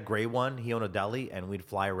buddy had a gray one. He owned a deli, and we'd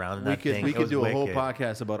fly around in that thing. We It could was do a whole wicked.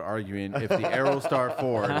 podcast about arguing if the Aerostar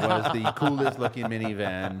Ford was the coolest looking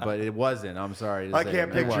minivan, but it wasn't. I'm sorry to I say.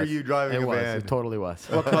 can't It picture was. you driving It a was. van. It totally was.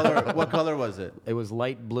 What color was it? It was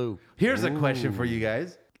light blue, Here's a question for you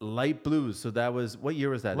guys. Light blues. So that was, what year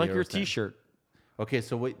was that? like the your Aerostar? T-shirt Okay,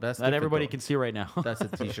 so wait, that's that different, everybody though. can see right now. That's a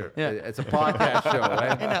T-shirt. Yeah. It's a podcast show,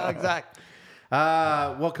 right? know exactly.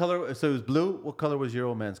 What color? So it was blue. What color was your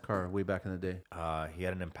old man's car way back in the day? He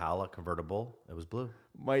had an Impala convertible. It was blue.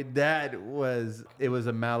 My dad it was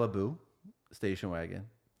a Malibu station wagon,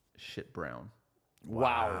 shit brown,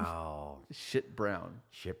 Wow. shit brown.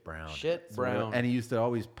 Shit brown. Shit brown. And he used to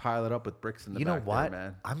always pile it up with bricks in the You know back what? there,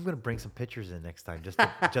 man. I'm gonna bring some pictures in next time just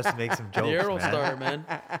to make some jokes. The man. Aerostar, man.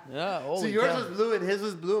 Yeah. So Holy yours cow. was blue and his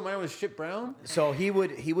was blue and mine was shit brown? So he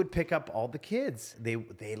would pick up all the kids. They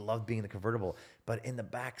loved being in the convertible, but in the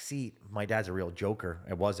back seat, my dad's a real joker.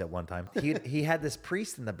 It was at one time. He had this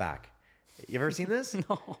priest in the back. You ever seen this?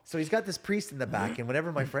 No. So he's got this priest in the back, and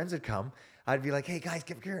whenever my friends would come, I'd be like, "Hey guys,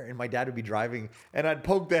 get here!" And my dad would be driving, and I'd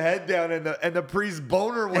poke the head down, and the priest's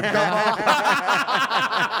boner would come up,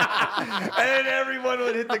 and then everyone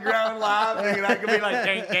would hit the ground laughing, and I could be like,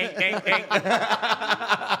 "Ding, ding, ding, ding."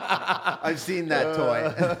 I've seen that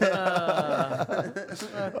toy.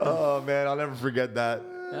 Oh man, I'll never forget that.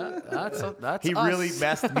 That's He us. really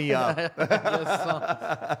messed me up.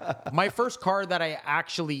 My first car that I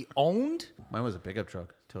actually owned, Mine was a pickup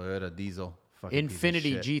truck, Toyota diesel. Fucking piece of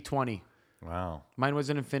Infinity shit. G20. Wow. Mine was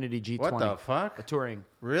an Infinity G20. What the fuck? A touring.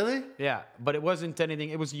 Really? Yeah, but it wasn't anything.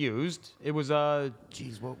 It was used. It was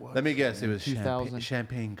geez, what was? Let me guess. It was 2000.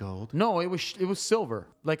 champagne gold. No, it was silver,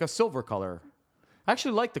 like a silver color. I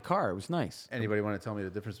actually liked the car. It was nice. Anybody want to tell me the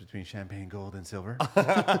difference between champagne gold and silver?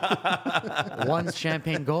 One's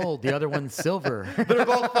champagne gold, the other one's silver. They're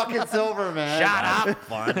both fucking silver, man. Shut up.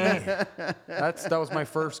 Funny. That was my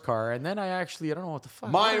first car, and then I don't know what the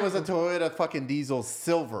fuck. Mine was a Toyota fucking diesel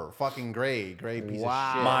silver, fucking gray piece of shit.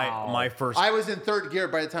 My first I was in third gear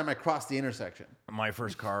by the time I crossed the intersection. My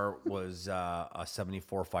first car was a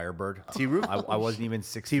 '74 Firebird. T-roof? I wasn't even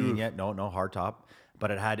 16 yet. No, hard top. But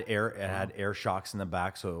it had air. It had air shocks in the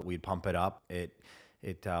back, so we'd pump it up. It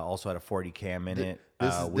also had a 40 cam in it.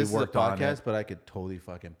 This is a on podcast, it. but I could totally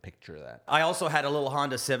fucking picture that. I also had a little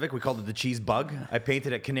Honda Civic. We called it the Cheese Bug. I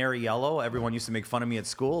painted it canary yellow. Everyone used to make fun of me at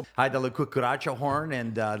school. I had the little cucaracha horn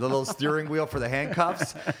and the little steering wheel for the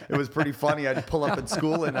handcuffs. It was pretty funny. I'd pull up at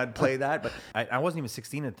school and I'd play that. But I wasn't even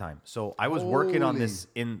 16 at the time. So I was working on this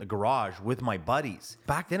in the garage with my buddies.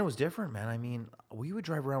 Back then it was different, man. I mean, we would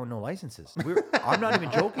drive around with no licenses. I'm not even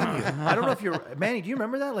joking to you. I don't know if you're... Manny, do you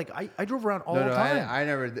remember that? Like, I drove around all the time. I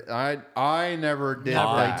never did. I never did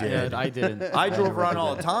No, that. I did. I didn't. I drove around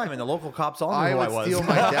all the time, and the local cops all knew I who I would was. steal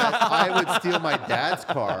my dad. I would steal my dad's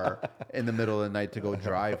car in the middle of the night to go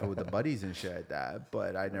drive with the buddies and shit like that.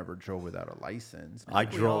 But I never drove without a license. I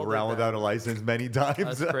drove around without a license many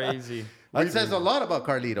times. That's crazy. That says a lot about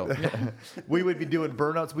Carlito. We would be doing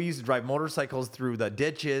burnouts. We used to drive motorcycles through the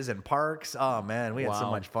ditches and parks. Oh man, we had so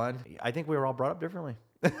Wow. much fun. I think we were all brought up differently.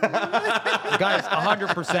 Guys,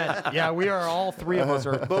 100%. Yeah, we are all three of us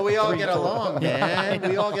are. But we all three get total. along, man.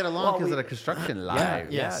 We all get along because we- of the construction life.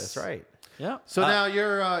 Yeah, Yes. that's right. Yeah. So now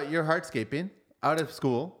you're hardscaping out of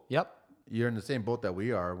school. Yep. You're in the same boat that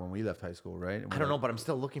we are when we left high school, right? I don't know, but I'm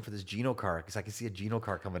still looking for this Gino car because I can see a Gino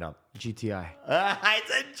car coming up. GTI.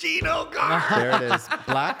 It's a Gino car. There it is.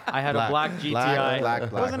 Black. I had a black GTI. Black.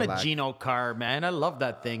 It wasn't black. a Gino car, man. I love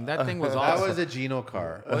that thing. That thing was That awesome. was a Gino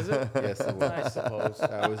car. Was it? Yes, it was. I suppose.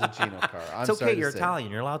 That was a Gino car. I'm It's sorry okay. to You're say.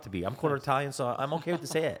 Italian. You're allowed to be. I'm quarter Italian, so I'm okay with to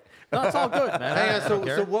say it. No, it's all good, man. Hang I on, don't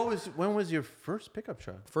care. so when was your first pickup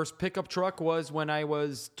truck? First pickup truck was when I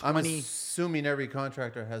was 20. I'm assuming every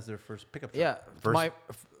contractor has their first pickup truck. Yeah. First-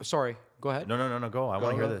 Sorry. Go ahead. No. Go. I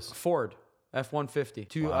want to hear ahead. this. Ford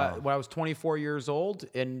F-150. When I was 24 years old,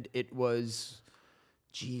 and it was,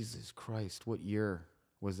 Jesus Christ, what year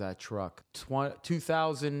was that truck?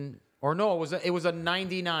 2000, or no, it was a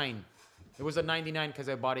 99. It was a 99 because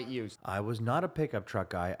I bought it used. I was not a pickup truck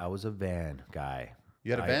guy. I was a van guy.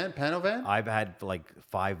 You had a van, panel van? I've had like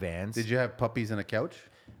 5 vans. Did you have puppies and a couch?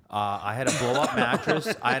 I had a blow-up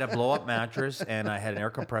mattress. And I had an air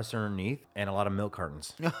compressor underneath and a lot of milk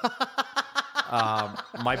cartons.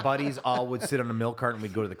 My buddies all would sit on a milk carton.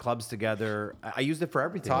 We'd go to the clubs together. I used it for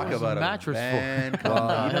everything. Talk about a mattress van. for?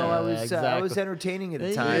 Well, you know, I was Exactly. entertaining at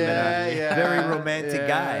the time, Yeah, and a yeah, very romantic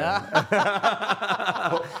yeah.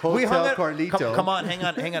 guy. Hotel Carlito. Come on, hang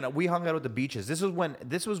on. We hung out at the beaches. This was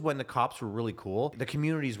when the cops were really cool. The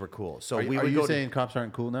communities were cool. So Are we you would go saying cops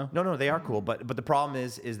aren't cool now? No, they are cool, but the problem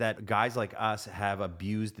is that guys like us have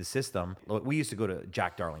abused the system. We used to go to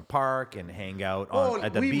Jack Darling Park and hang out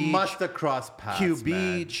at the beach. We must have crossed paths, Q man.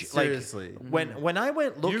 Beach. Seriously. Like, when I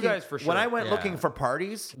went looking, guys for sure. when I went Yeah. looking for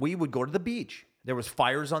parties, we would go to the beach. There was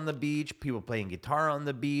fires on the beach, people playing guitar on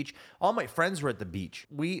the beach. All my friends were at the beach.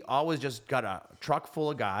 We always just got a truck full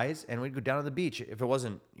of guys and we'd go down to the beach. If it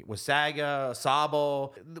wasn't Wasaga,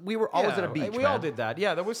 Sabo, we were always at a beach. We all did that.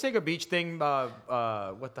 Yeah, the Wasaga Beach thing.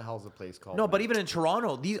 What the hell's the place called? No, but even in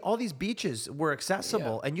Toronto, all these beaches were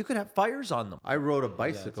accessible and you could have fires on them. I rode a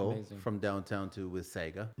bicycle amazing. from downtown to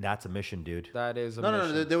Wasaga. That's a mission, dude. That is a No.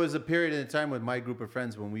 mission. There was a period in time with my group of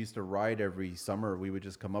friends when we used to ride every summer. We would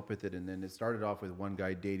just come up with it, and then it started off with one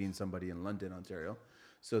guy dating somebody in London, Ontario.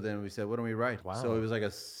 So then we said, "Why don't we ride?" Wow. So it was like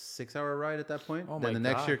a 6-hour ride at that point. Oh then my the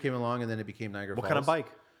next God. year came along, and then it became Niagara What Falls. kind of bike?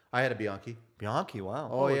 I had a Bianchi. Bianchi, wow.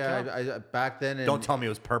 Oh yeah, I back then. Don't tell me it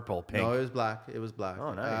was purple, pink. No, it was black. It was black.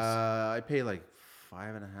 Oh, nice. I paid like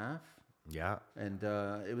 5.5, Yeah. and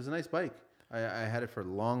it was a nice bike. I had it for a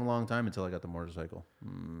long time until I got the motorcycle.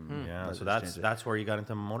 Yeah, so changed it. that's where you got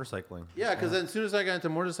into motorcycling. Yeah, because then as soon as I got into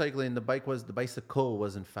motorcycling, the bicycle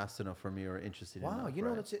wasn't fast enough for me or interested. Wow, enough, you know,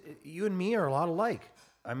 right? that's it. You and me are a lot alike.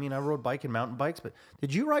 I mean, I rode bike and mountain bikes, but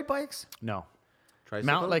did you ride bikes? No.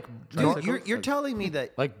 Tricycle? Like You're telling me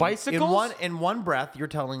that Like bicycles? in one breath, you're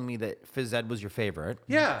telling me that phys ed was your favorite.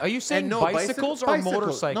 Yeah. Are you saying And no bicycles or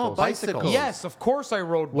motorcycles? No, bicycles. Yes, of course I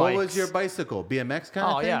rode What bikes. was your bicycle? BMX kind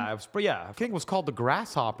Oh of thing? yeah, I think it was called the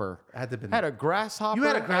Grasshopper. Had to been- Had a Grasshopper. You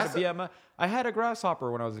had a I grass- I had a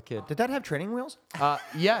Grasshopper when I was a kid. Did that have training wheels?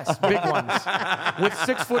 Yes, big ones with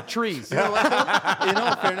 6-foot trees. You know what, though? In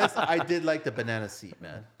all fairness, I did like the banana seat,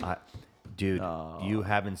 man. Dude, you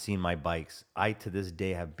haven't seen my bikes. I to this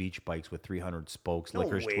day have beach bikes with 300 spokes,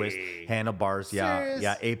 licorice twist, handlebars, Serious?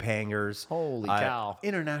 yeah, ape hangers. Holy cow.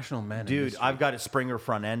 International man. Dude, I've got a Springer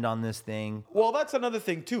front end on this thing. Well, that's another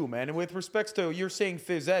thing too, man. And with respects to you're saying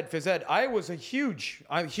phys ed, I was I'm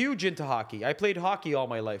huge into hockey. I played hockey all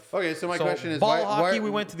my life. Okay, so my question is, ball why- hockey. why- We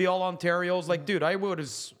went to the All Ontarios. Like, dude, I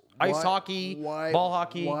was ice hockey, ball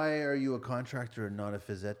hockey. Why are you a contractor and not a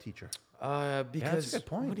phys ed teacher? Because a good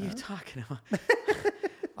point, what are you man. talking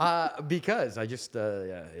about? Because I just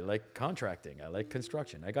I like contracting. I like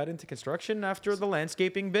construction. I got into construction after the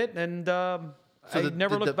landscaping bit, and I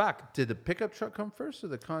never looked back. Did the pickup truck come first or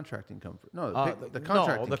the contracting come first? No, the No,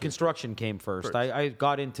 contracting. the came construction came first. I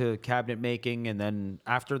got into cabinet making, and then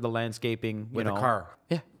after the landscaping, With a car.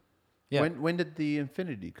 Yeah, yeah. When did the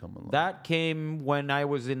Infinity come along? That came when I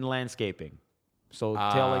was in landscaping. So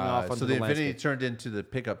tailing off onto so the Infinity landscape. turned into the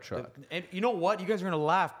pickup truck. And you know what? You guys are gonna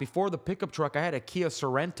laugh. Before the pickup truck, I had a Kia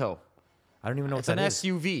Sorento. I don't even know It's what an that is.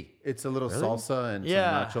 SUV. It's a little salsa and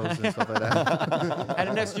Yeah. some nachos and stuff like that. Had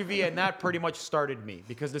an SUV, and that pretty much started me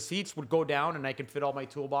because the seats would go down, and I could fit all my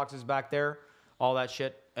toolboxes back there, all that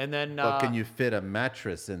shit. And then But can you fit a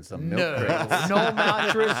mattress in some milk no, crates? no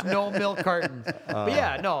mattress, no milk cartons. But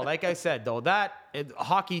yeah, no, like I said though,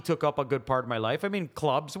 hockey took up a good part of my life. I mean,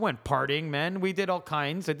 clubs, went partying, man. We did all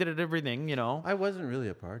kinds. I did it everything, you know. I wasn't really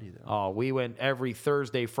a party though. Oh, we went every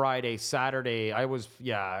Thursday, Friday, Saturday. It was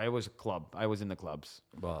a club. I was in the clubs.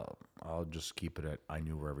 Well, I'll just keep it at I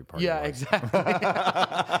knew where every party Yeah, was.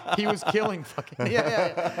 exactly. He was killing fucking.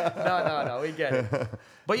 Yeah. No, we get it.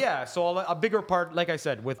 But yeah, so a bigger part, like I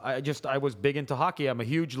said, I was big into hockey. I'm a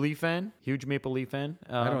huge Leaf fan, huge Maple Leaf fan.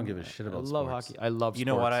 I don't give a shit about I love sports. hockey. I love. You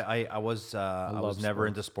know what? sports. I was love never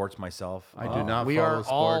into sports myself. I do not We follow are sports.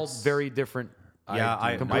 all very different. Yeah,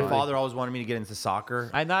 my completely. father always wanted me to get into soccer.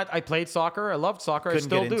 I played soccer. I loved soccer. I Couldn't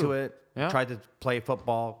still get do. into it. Yeah. Tried to play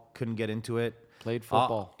football. Couldn't get into it. Played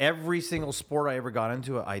football. Every single sport I ever got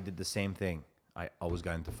into, I did the same thing. I always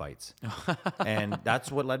got into fights, and that's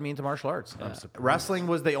what led me into martial arts. Wrestling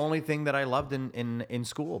was the only thing that I loved in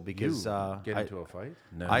school because Get into a fight?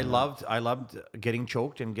 No. I loved getting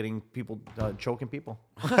choked and getting people choking people.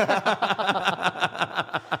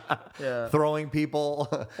 Throwing people,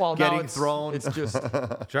 Well, now getting thrown. It's just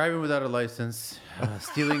Driving without a license,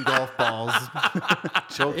 stealing golf balls,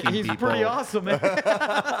 choking he's people. pretty awesome, man.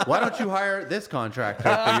 Why don't you hire this contractor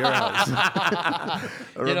for your house?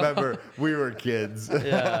 Remember, we were kids.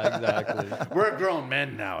 Yeah, exactly. We're grown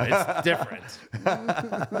men now. It's different.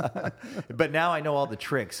 But now I know all the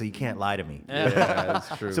tricks, so you can't lie to me. Yeah,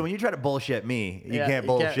 that's true. So when you try to bullshit me, you can't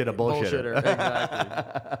bullshit a bullshitter.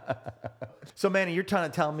 Exactly. So Manny, you're trying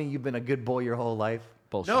to tell me you've been a good boy your whole life?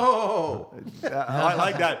 Bullshit. No, I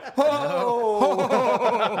like that. Oh,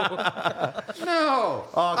 no.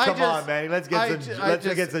 oh come on, man. Let's get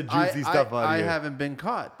some juicy stuff out of I here. haven't been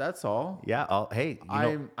caught. That's all. Yeah. Oh, hey. You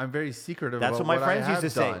know, I'm very secretive. that's about what my friends I used to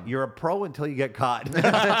have say. done. You're a pro until you get caught.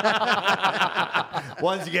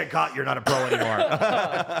 Once you get caught, you're not a pro anymore.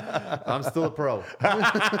 I'm still a pro.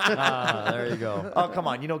 There you go. Oh, come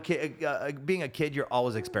on. You know, being a kid, you're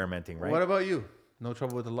always experimenting, right? What about you? No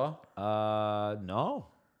trouble with the law? No.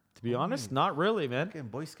 To be honest, not really, man. Fucking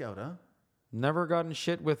Boy Scout, huh? Never gotten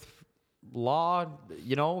shit with law.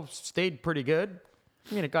 You know, stayed pretty good.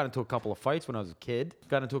 I mean, I got into a couple of fights when I was a kid.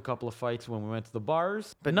 Got into a couple of fights when we went to the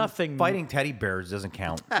bars. But nothing. Fighting teddy bears doesn't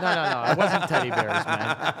count. No. It wasn't teddy bears,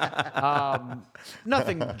 man.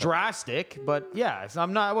 Nothing drastic, but yeah,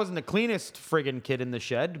 I wasn't the cleanest friggin' kid in the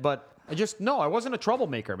shed, but I wasn't a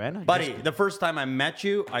troublemaker, man. Buddy, the first time I met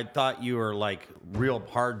you, I thought you were like real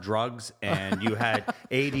hard drugs and you had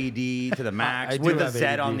ADD to the max I do with a have Z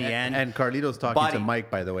on ADD. the end. And Carlito's talking Buddy. to Mike,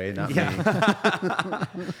 by the way, not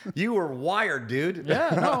me. You were wired, dude. Yeah,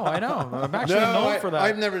 no, I know. I'm actually known for that.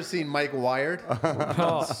 I've never seen Mike wired.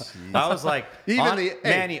 Oh. I was like, Hey,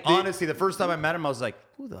 Manny, honestly, the first time I met him, I was like,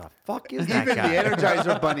 who the fuck is that Even guy? the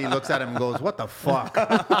Energizer Bunny looks at him and goes, "What the fuck?"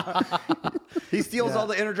 He steals all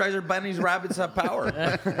the Energizer Bunny's rabbits have power.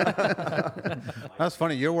 That's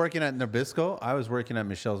funny. You're working at Nabisco. I was working at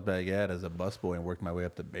Michelle's Baguette as a busboy and worked my way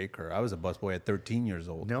up to baker. I was a busboy at 13 years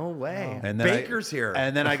old. No way. And then Baker's here.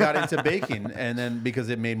 And then I got into baking, and then because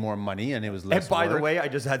it made more money and it was less And by the work. way, I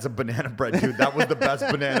just had some banana bread, dude. That was the best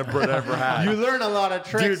banana bread I ever had. You learn a lot of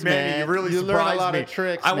tricks, Dude, Manny, man. you really learn surprised a lot me. of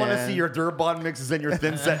tricks. I want to man. see your Durban mixes and your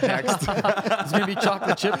thin set next. There's gonna be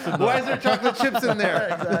chocolate chips in there. Why is there chocolate chips in there?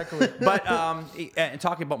 Exactly. But and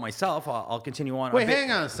talking about myself, I'll continue on. Wait,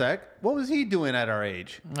 hang on a sec. What was he doing at our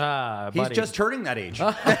age? He's Buddy. just turning that age.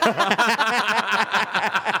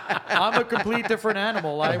 I'm a complete different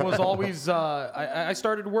animal. I was always. I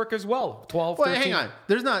started work as well. 12, Wait, 13. hang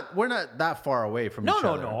on. We're not that far away from No, each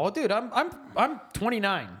no, other. no, dude. I'm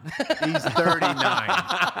 29. He's 39.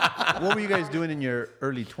 What were you guys doing in your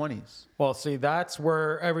early 20s? Well, see, that's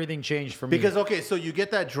where everything changed for me. Because, okay, so you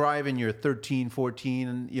get that drive in your 13, 14,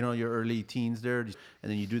 and, you know, your early teens there, and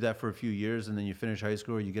then you do that for a few years, and then you finish high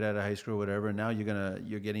school, or you get out of high school, or whatever, and now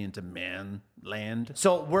you're getting into man land.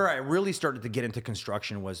 So where I really started to get into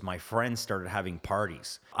construction was my friends started having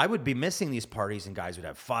parties. I would be missing these parties and guys would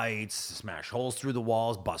have fights, smash holes through the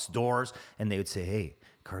walls, bust doors, and they would say, "Hey,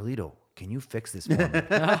 Carlito, can you fix this for me?"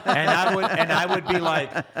 and I would be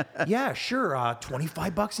like, "Yeah, sure,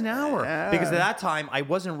 $25 an hour." Because at that time, I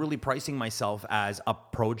wasn't really pricing myself as a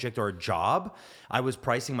project or a job. I was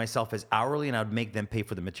pricing myself as hourly, and I would make them pay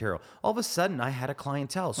for the material. All of a sudden, I had a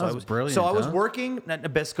clientele. So That's I was brilliant, So I was huh? working at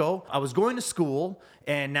Nabisco. I was going to school,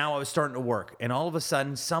 and now I was starting to work. And all of a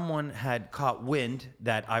sudden, someone had caught wind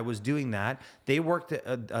that I was doing that. They worked.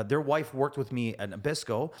 Their wife worked with me at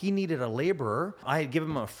Nabisco. He needed a laborer. I had given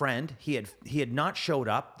him a friend. He had not showed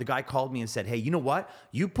up. The guy called me and said, "Hey, you know what?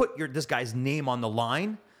 You put this guy's name on the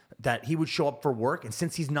line that he would show up for work, and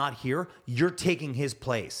since he's not here, you're taking his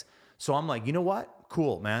place." So I'm like, "You know what?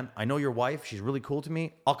 Cool, man. I know your wife. She's really cool to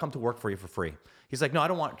me. I'll come to work for you for free." He's like, "No, I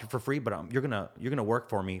don't want it for free, but you're gonna work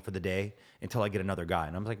for me for the day until I get another guy."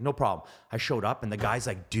 And I'm like, "No problem." I showed up, and the guy's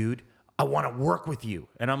like, "Dude, I want to work with you."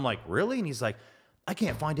 And I'm like, "Really?" And he's like, "I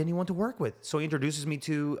can't find anyone to work with." So he introduces me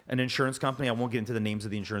to an insurance company. I won't get into the names of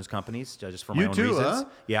the insurance companies just for my You own too, reasons. huh?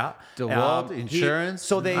 Yeah. DeWalt Insurance.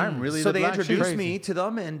 So they I'm really so the they black sheep. introduced Crazy. me to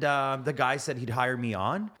them, and the guy said he'd hire me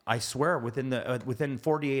on. I swear, within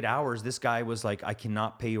 48 hours, this guy was like, "I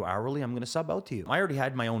cannot pay you hourly. I'm going to sub out to you." I already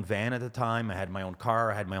had my own van at the time. I had my own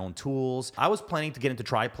car. I had my own tools. I was planning to get into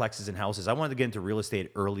triplexes and houses. I wanted to get into real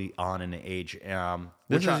estate early on in the age.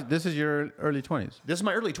 This is your early 20s. This is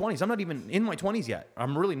my early 20s. I'm not even in my 20s yet.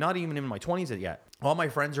 I'm really not even in my 20s yet. All my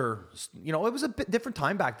friends are, it was a bit different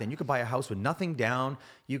time back then. You could buy a house with nothing down.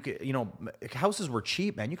 You could, houses were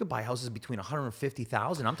cheap, man. You could buy houses between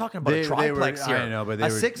 $150,000. I'm talking about a triplex here. I know, but a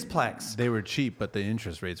sixplex. They were cheap, but the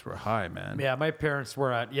interest rates were high, man. yeah, my parents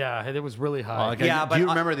were at. Yeah, it was really high. Like, Yeah, do you but,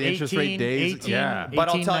 remember the interest rate 18, days? 18, yeah. But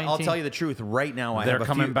 18, I'll 19. tell you the truth. Right now, They're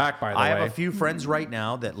coming back, by the I way. have a few friends right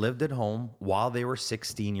now that lived at home while they were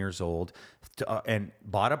 16 years old and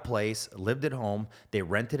bought a place, lived at home. They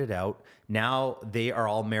rented it out. Now they are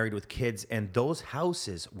all married with kids, and those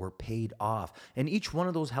houses were paid off. And each one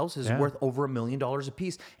of those houses is worth over $1 million a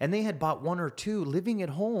piece. And they had bought one or two living at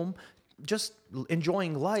home, just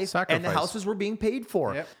enjoying life, and Sacrifice. the houses were being paid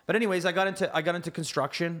for. Yep. But anyways, I got into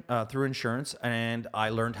construction through insurance, and I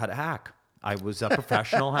learned how to hack. I was a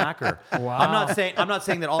professional hacker. Wow. I'm not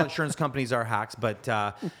saying that all insurance companies are hacks, but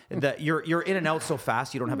that you're in and out so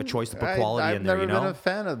fast, you don't have a choice to put quality in there. I've never been a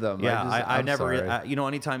fan of them. Yeah, I'm never. sorry.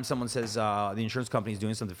 Anytime someone says the insurance company is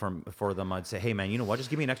doing something for them, I'd say, hey man, you know what? Just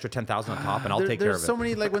give me an extra 10,000 on top, and I'll take care of it. There's so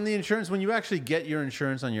many, like when you actually get your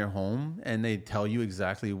insurance on your home, and they tell you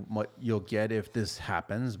exactly what you'll get if this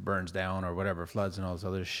happens, burns down or whatever, floods and all this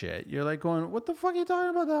other shit. You're like going, what the fuck are you talking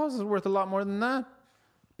about? The house is worth a lot more than that.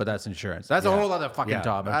 But that's insurance. That's a whole other fucking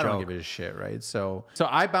topic. I don't give a shit, right? So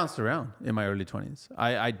I bounced around in my early 20s.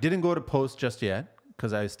 I didn't go to post just yet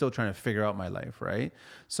because I was still trying to figure out my life, right?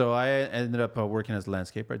 So I ended up working as a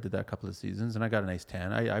landscaper. I did that a couple of seasons, and I got a nice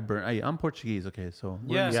tan. I'm Portuguese, okay? So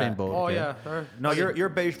we're in the same boat. Oh okay? yeah. No, you're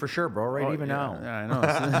beige for sure, bro. Right, even now. Yeah, I know.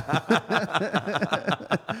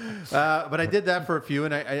 But I did that for a few,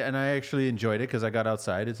 and I actually enjoyed it because I got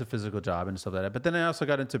outside. It's a physical job and stuff like that. But then I also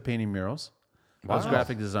got into painting murals. I was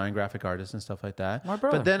graphic design, graphic artist, and stuff like that. My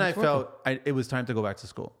brother, but then I that's felt it was time to go back to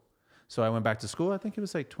school. So I went back to school. I think it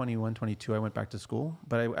was like 21, 22. I went back to school,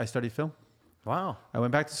 but I studied film. Wow. I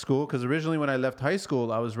went back to school because originally when I left high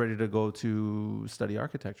school, I was ready to go to study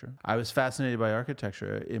architecture. I was fascinated by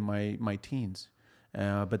architecture in my teens.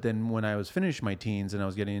 But then when I was finished my teens and I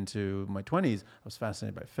was getting into my 20s, I was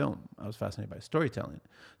fascinated by film. I was fascinated by storytelling.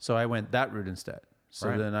 So I went that route instead.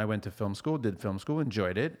 So then I went to film school, did film school,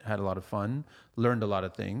 enjoyed it, had a lot of fun, learned a lot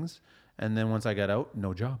of things. And then once I got out,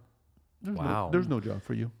 no job. There's no job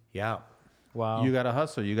for you. Yeah. Wow. You got to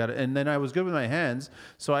hustle. And then I was good with my hands.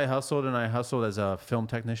 So I hustled as a film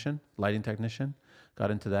technician, lighting technician, got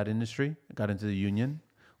into that industry, got into the union.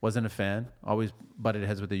 Wasn't a fan. Always butted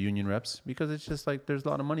heads with the union reps because it's just like there's a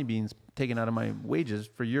lot of money being taken out of my wages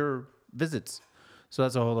for your visits. So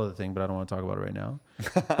that's a whole other thing, but I don't want to talk about it right now.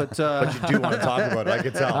 But You do want to talk about it, I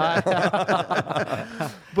can tell.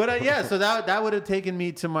 But yeah, so that would have taken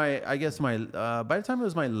me to by the time it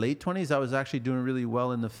was my late 20s, I was actually doing really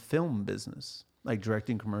well in the film business, like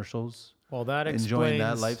directing commercials. Well, that enjoying explains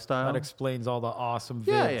that lifestyle. That explains all the awesome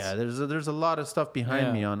Yeah, vids. yeah. There's a lot of stuff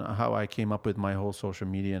behind me on how I came up with my whole social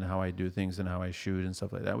media and how I do things and how I shoot and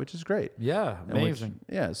stuff like that, which is great. Yeah, amazing.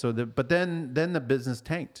 But then the business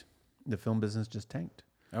tanked. The film business just tanked.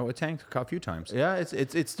 Oh, it tanked a few times. Yeah,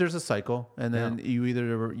 it's there's a cycle, and then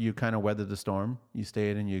you kind of weather the storm, you stay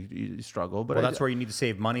in and you struggle. But That's where you need to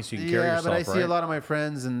save money so you can carry yourself. Yeah, but I see a lot of my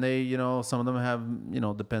friends, and they, some of them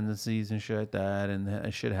have dependencies and shit like that,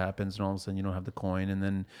 and shit happens, and all of a sudden you don't have the coin, and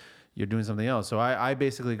then you're doing something else. So I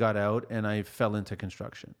basically got out and I fell into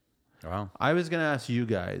construction. Wow. I was gonna ask you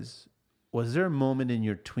guys, was there a moment in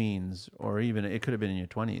your tweens, or even it could have been in your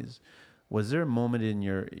 20s? Was there a moment in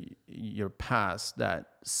your past that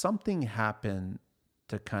something happened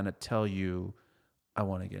to kind of tell you, I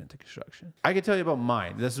want to get into construction? I can tell you about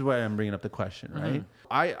mine. This is why I'm bringing up the question, right?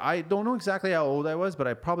 I don't know exactly how old I was, but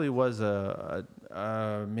I probably was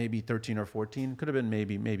maybe 13 or 14. Could have been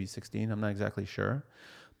maybe 16. I'm not exactly sure.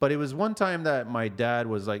 But it was one time that my dad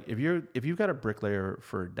was like, if you've got a bricklayer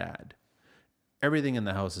for dad, everything in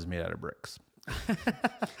the house is made out of bricks.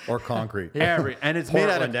 Or concrete. And it's made out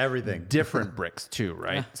of Portland, everything. different bricks too,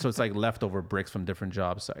 right? So it's like leftover bricks from different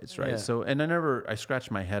job sites, right? Yeah. So, and I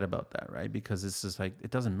scratched my head about that, right? Because it's just like,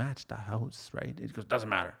 it doesn't match the house, right? It goes, doesn't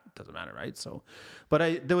matter, right? So,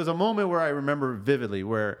 but there was a moment where I remember vividly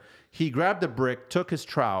where he grabbed a brick, took his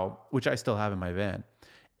trowel, which I still have in my van,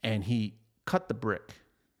 and he cut the brick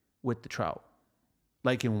with the trowel,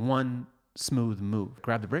 like in one smooth move.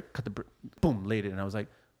 Grabbed the brick, cut the brick, boom, laid it, and I was like,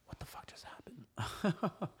 what the fuck just happened?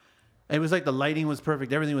 It was like the lighting was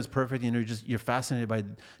perfect, everything was perfect, and you're fascinated by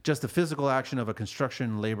just the physical action of a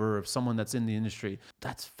construction laborer, of someone that's in the industry.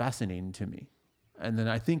 That's fascinating to me. And then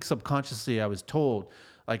I think subconsciously I was told,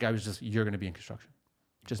 like, you're going to be in construction,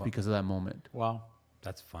 just because of that moment. Wow.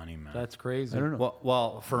 That's funny, man. That's crazy. I don't know.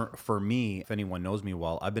 Well, for me, if anyone knows me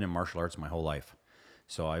well, I've been in martial arts my whole life.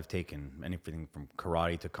 So I've taken anything from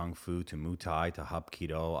karate to kung fu to Muay Thai to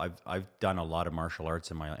Hapkido. I've done a lot of martial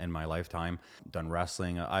arts in my lifetime. Done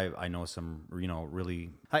wrestling. I know some really.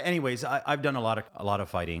 Anyways, I've done a lot of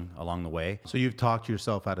fighting along the way. So you've talked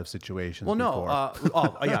yourself out of situations. Well,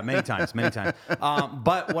 before. Yeah, many times.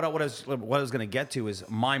 But what I was going to get to is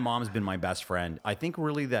my mom's been my best friend. I think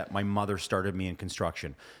really that my mother started me in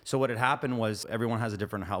construction. So what had happened was everyone has a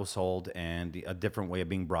different household and a different way of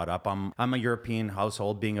being brought up. I'm a European household.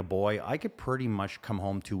 household, being a boy, I could pretty much come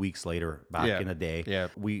home 2 weeks later back in the day. Yeah.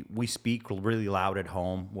 We speak really loud at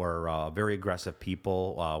home. We're very aggressive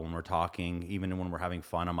people when we're talking, even when we're having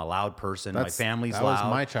fun. I'm a loud person. My family's that loud.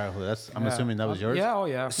 was my childhood. I'm assuming that was yours. Yeah, oh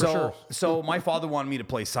yeah, for sure. So my father wanted me to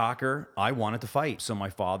play soccer. I wanted to fight. So my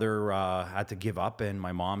father had to give up, and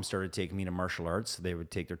my mom started taking me to martial arts. They would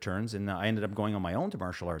take their turns, and I ended up going on my own to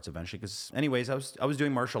martial arts eventually. Because, anyways, I was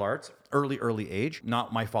doing martial arts early age.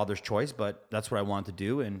 Not my father's choice, but that's what I wanted to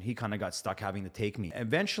do, and he kind of got stuck having to take me.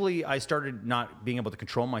 Eventually, I started not being able to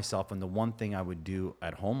control myself, and the one thing I would do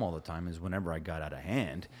at home all the time is whenever I got out of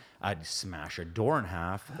hand, I'd smash a door in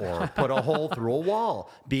half or put a hole through a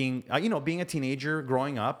wall. Being a teenager,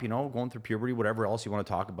 growing up, going through puberty, whatever else you want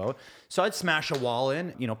to talk about. So I'd smash a wall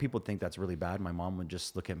in. People would think that's really bad. My mom would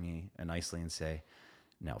just look at me nicely and say,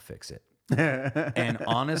 "Now fix it." And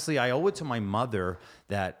honestly, I owe it to my mother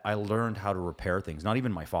that I learned how to repair things. Not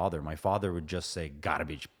even my father. My father would just say,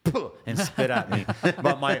 "Garbage," and spit at me.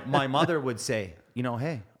 But my mother would say,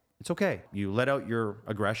 "Hey, it's okay. You let out your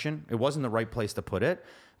aggression. It wasn't the right place to put it.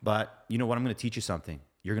 But you know what? I'm going to teach you something.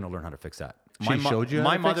 You're going to learn how to fix that." She showed you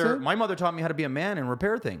how to fix it? My mother taught me how to be a man and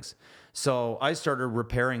repair things. So I started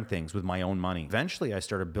repairing things with my own money. Eventually, I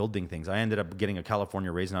started building things. I ended up getting a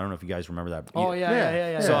California raisin. I don't know if you guys remember that. Oh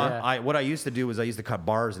yeah. So yeah. what I used to do was I used to cut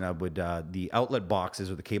bars, and I would the outlet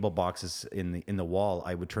boxes or the cable boxes in the wall.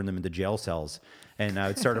 I would turn them into jail cells, and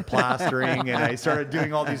I started plastering, and I started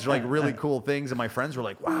doing all these like really cool things. And my friends were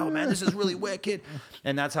like, "Wow, man, this is really wicked."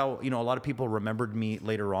 And that's how a lot of people remembered me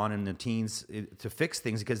later on in the teens to fix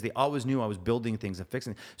things, because they always knew I was building things and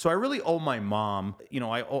fixing. So I really owe my mom.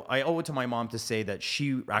 I owe it to my mom to say that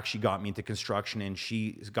she actually got me into construction, and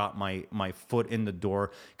she got my foot in the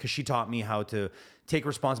door, because she taught me how to take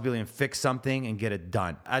responsibility and fix something and get it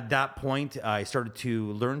done. At that point, I started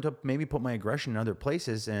to learn to maybe put my aggression in other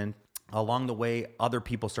places, and along the way, other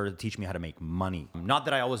people started to teach me how to make money. Not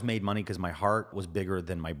that I always made money, because my heart was bigger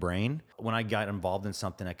than my brain. When I got involved in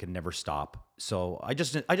something, I could never stop. So I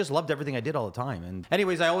just loved everything I did all the time. And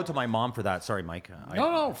anyways, I owe it to my mom for that. Sorry, Mike.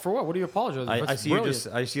 No, for what? What do you apologize? I see brilliant.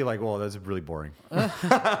 I see you like, well, that's really boring.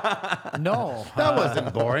 No, That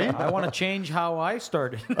wasn't boring. I want to change how I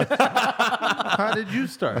started. How did you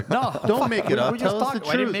start? No, Don't make it up. We just Tell us the talked.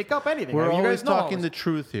 truth. I didn't make up anything. We're You always guys know talking the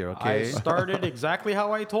truth here, I okay? started exactly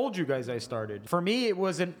how I told you guys I started. For me, it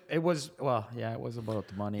was about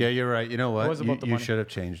the money. Yeah, you're right. You know It what? was about the You money. should have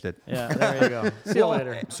changed it. Yeah, there you go. See you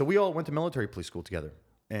later. So we all went to military police school together.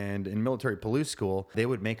 And in military police school, they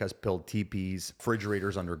would make us build teepees,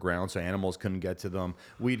 refrigerators underground so animals couldn't get to them.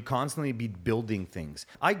 We'd constantly be building things.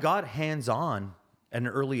 I got hands-on at an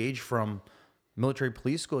early age from military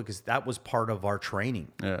police school, because that was part of our training.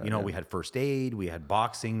 We had first aid, we had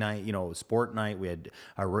boxing night, sport night, we had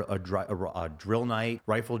a drill night,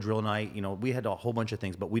 rifle drill night. We had a whole bunch of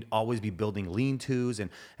things, but we'd always be building lean-tos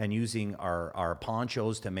and using our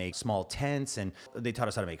ponchos to make small tents, and they taught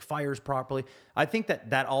us how to make fires properly. I think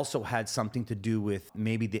that also had something to do with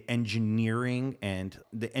maybe the engineering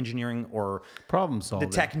or Problem solving.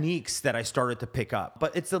 the techniques that I started to pick up.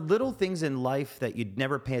 But it's the little things in life that you'd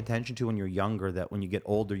never pay attention to when you're younger, that when you get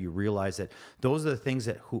older, you realize that those are the things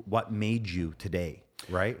what made you today,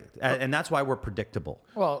 right? And that's why we're predictable.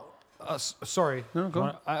 Well, sorry. No, go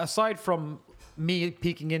on. Aside from me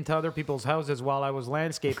peeking into other people's houses while I was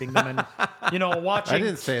landscaping them, and watching. I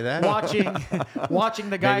didn't say that. Watching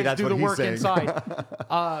the guys that's do what the he's work saying.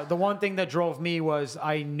 inside. The one thing that drove me was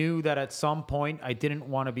I knew that at some point I didn't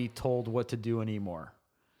want to be told what to do anymore.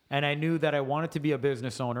 And I knew that I wanted to be a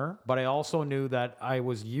business owner, but I also knew that I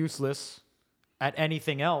was useless at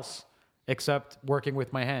anything else except working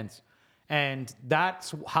with my hands. And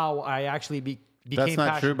that's how I actually became That's not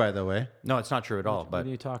passionate. true, by the way. No, it's not true at all. What But are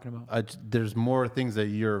you talking about? There's more things that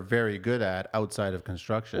you're very good at outside of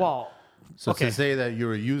construction. Well, so okay. to say that you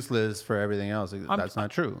were useless for everything else, that's not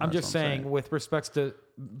true. I'm That's just what saying, with respects to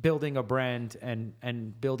building a brand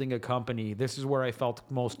and building a company, this is where I felt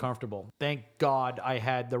most comfortable. Thank God I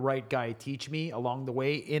had the right guy teach me along the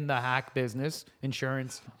way in the hack business,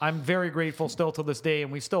 insurance. I'm very grateful still to this day,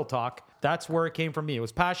 and we still talk. That's where it came from me. It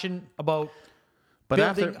was passion about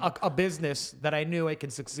building a business that I knew I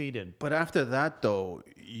could succeed in. But after that, though,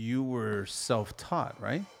 you were self-taught,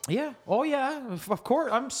 right? Yeah. Oh, yeah. Of course.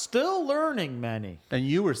 I'm still learning, Manny. And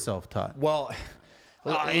you were self-taught. well,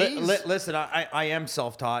 Listen, I am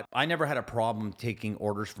self-taught. I never had a problem taking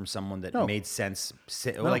orders from someone that made sense.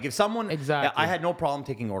 Like if someone, Exactly. I had no problem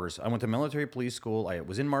taking orders. I went to military police school. I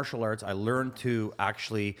was in martial arts. I learned to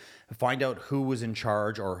actually find out who was in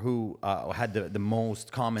charge or who had the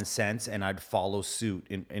most common sense, and I'd follow suit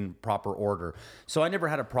in proper order. So I never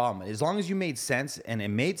had a problem. As long as you made sense and it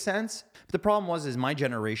made sense. But the problem is my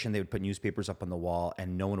generation, they would put newspapers up on the wall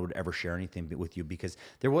and no one would ever share anything with you because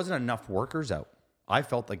there wasn't enough workers out. I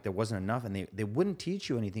felt like there wasn't enough, and they wouldn't teach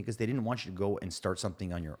you anything because they didn't want you to go and start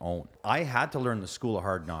something on your own. I had to learn the school of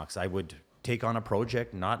hard knocks. I would take on a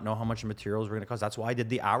project, not know how much materials were going to cost. That's why I did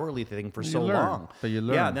the hourly thing for so long. But you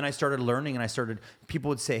learn. Yeah, and then I started learning, and people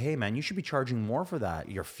would say, hey, man, you should be charging more for that.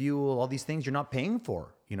 Your fuel, all these things you're not paying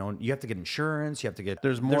for. You know, you have to get insurance. You have to get.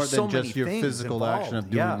 There's more so than just many your things physical involved. action of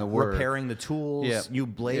doing the work. Repairing the tools, new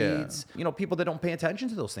blades. Yeah. You know, people that don't pay attention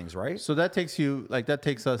to those things, right? So that takes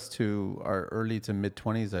us to our early to mid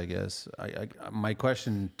 20s, I guess. My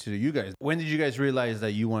question to you guys: when did you guys realize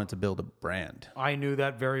that you wanted to build a brand? I knew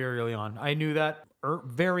that very early on. I knew that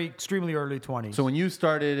very extremely early 20s. So when you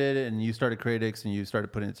started it and you started Creatix and you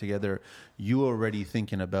started putting it together, you were already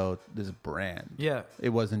thinking about this brand. Yeah. It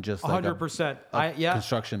wasn't just like 100%. a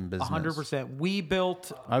construction business. 100%. We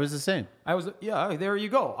built. I was the same. There you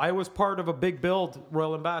go. I was part of a big build,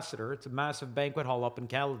 Royal Ambassador. It's a massive banquet hall up in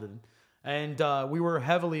Caledon. And we were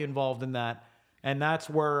heavily involved in that. And that's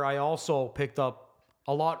where I also picked up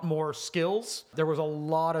a lot more skills. There was a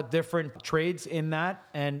lot of different trades in that.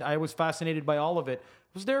 And I was fascinated by all of it.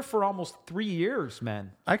 I was there for almost 3 years,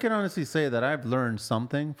 man. I can honestly say that I've learned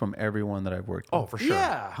something from everyone that I've worked with. Oh, for sure.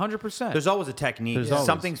 Yeah, 100%. There's always a technique. There's always.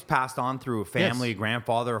 Something's passed on through a family, Yes.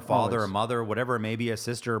 grandfather, a father, Always. a mother, whatever it may be, a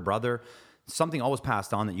sister, a brother. Something always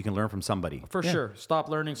passed on that you can learn from somebody. For sure. Stop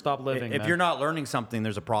learning, stop living. If man. you're not learning something,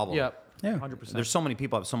 there's a problem. Yeah. Yeah. 100%. There's so many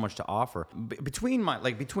people have so much to offer.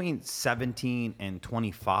 Between 17 and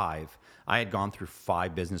 25, I had gone through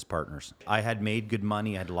 5 business partners. I had made good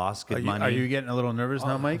money. I had lost good money. Are you getting a little nervous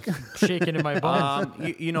now, Mike? shaking in my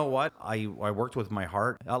bones. You know what? I worked with my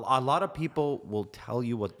heart. A lot of people will tell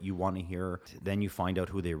you what you want to hear. Then you find out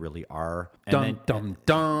who they really are. And Dum then, dum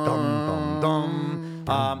dum. dum, dum,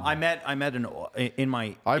 dum. I met in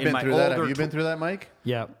my I've in been my through that. older Have you been through that, Mike?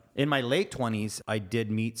 Yeah. In my late 20s, I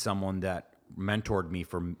did meet someone that mentored me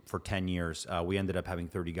for 10 years. We ended up having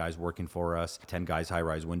 30 guys working for us, 10 guys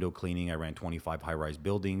high-rise window cleaning. I ran 25 high-rise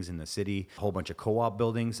buildings in the city, a whole bunch of co-op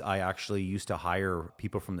buildings. I actually used to hire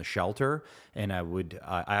people from the shelter, and I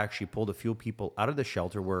actually pulled a few people out of the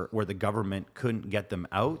shelter where the government couldn't get them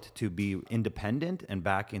out to be independent and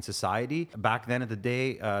back in society. Back then at the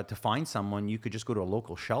day, to find someone, you could just go to a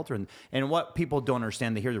local shelter. And what people don't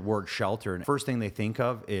understand, they hear the word shelter, and the first thing they think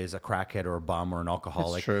of is a crackhead or a bum or an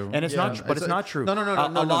alcoholic. It's true. And it's not, but it's not true. No.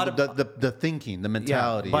 A lot of the thinking, the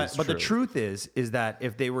mentality. but is the true. truth is that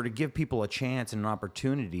if they were to give people a chance and an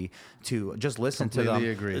opportunity to just listen to them,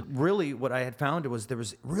 Completely agree. really what I had found was there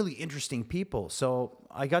was really interesting people. So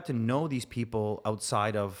I got to know these people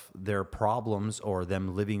outside of their problems or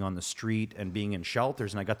them living on the street and being in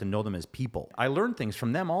shelters, and I got to know them as people. I learned things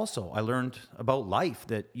from them also. I learned about life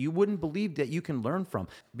that you wouldn't believe that you can learn from.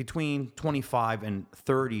 Between 25 and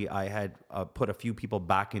 30, I had put a few people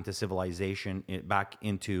back into civilization, back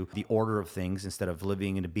into the order of things instead of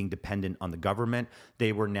living and being dependent on the government.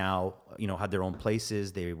 They were now, had their own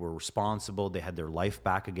places. They were responsible. They had their life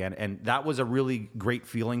back again. And that was a really great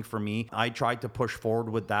feeling for me. I tried to push forward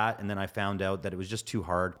with that, and then I found out that it was just too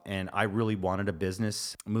hard, and I really wanted a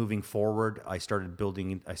business moving forward. I started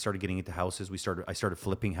getting into houses. I started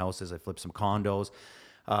flipping houses. I flipped some condos.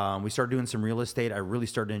 We started doing some real estate. I really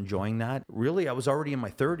started enjoying that. Really, I was already in my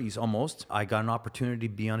 30s almost. I got an opportunity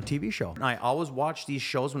to be on a TV show. And I always watched these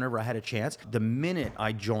shows whenever I had a chance. The minute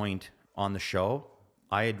I joined on the show,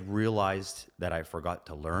 I had realized that I forgot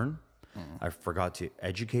to learn. I forgot to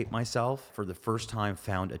educate myself. For the first time,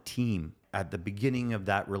 found a team. At the beginning of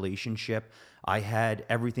that relationship, I had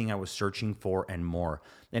everything I was searching for and more.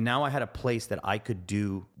 And now I had a place that I could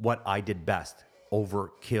do what I did best.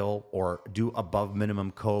 Overkill or do above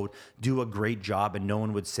minimum code, do a great job, and no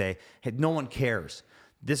one would say, hey, no one cares.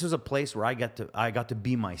 This was a place where I got to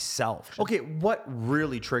be myself. Okay, what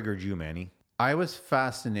really triggered you, Manny? I was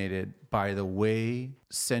fascinated by the way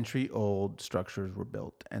century-old structures were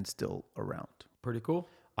built and still around. Pretty cool.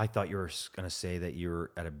 I thought you were going to say that you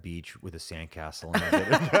were at a beach with a sandcastle.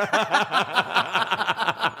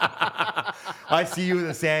 I see you in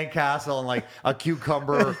the sandcastle and like a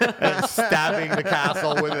cucumber and stabbing the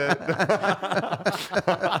castle with it.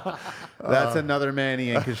 That's another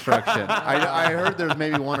Manny in construction. I heard there's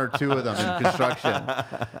maybe one or two of them in construction.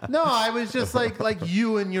 No, I was just like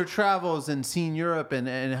you and your travels and seeing Europe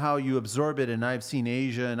and how you absorb it. And I've seen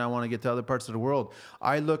Asia and I want to get to other parts of the world.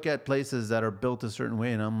 I look at places that are built a certain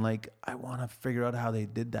way and I'm like, I want to figure out how they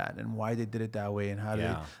did that and why they did it that way and how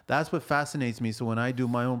they. That's what fascinates me. So when I do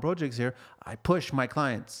my own projects here, I push my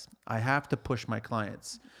clients. I have to push my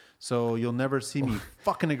clients. So you'll never see me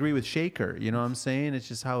fucking agree with Shaker. You know what I'm saying? It's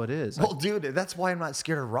just how it is. Well, dude, that's why I'm not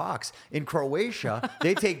scared of rocks. In Croatia,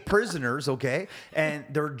 they take prisoners, okay? And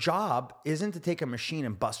their job isn't to take a machine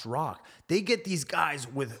and bust rock. They get these guys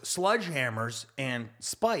with sledgehammers and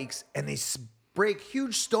spikes, and they break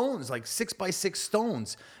huge stones, like 6x6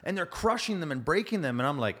 stones, and they're crushing them and breaking them. And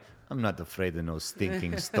I'm like, I'm not afraid of no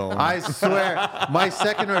stinking stone. I swear, my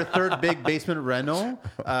second or third big basement reno,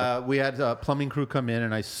 we had a plumbing crew come in,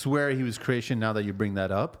 and I swear he was Croatian now that you bring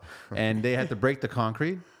that up. And they had to break the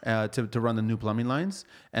concrete to run the new plumbing lines.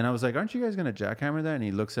 And I was like, aren't you guys going to jackhammer that? And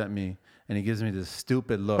he looks at me, and he gives me this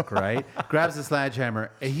stupid look, right? Grabs the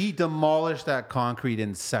sledgehammer, and he demolished that concrete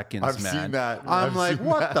in seconds, I've man. seen that. I'm I've like, seen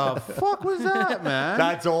what the fuck was that, man?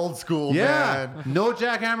 That's old school, man. No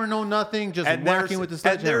jackhammer, no nothing, just and whacking with the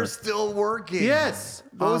sledgehammer. And they're still working. Yes.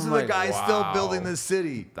 Those I'm are the like, guys still wow. building the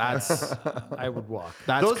city. That's I would walk.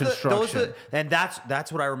 That's construction. And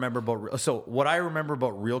that's what I remember about. So what I remember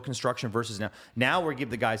about real construction versus now. Now we give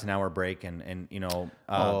the guys an hour break, and you know,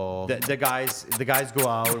 the guys go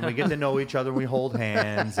out and we get to know each other. And we hold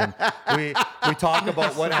hands and we talk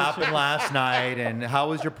about what happened last night and how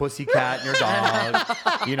was your pussy cat and your dog.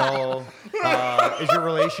 You know, is your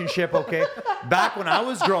relationship okay? Back when I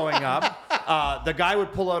was growing up, the guy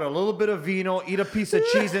would pull out a little bit of vino, eat a piece of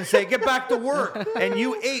cheese, and say, "Get back to work." And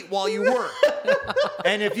you ate while you worked.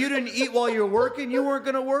 And if you didn't eat while you were working, you weren't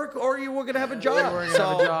going to work, or you were going to have a job. You weren't gonna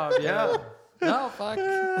have a job, yeah. No, fuck.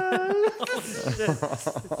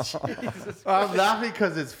 I'm laughing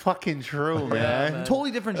because it's fucking true, man.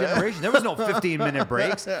 Totally different generation. There was no 15-minute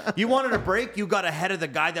breaks. You wanted a break, you got ahead of the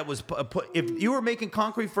guy that was put. If you were making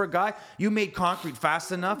concrete for a guy, you made concrete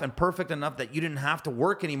fast enough and perfect enough that you didn't have to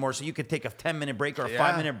work anymore, so you could take a 10-minute break or a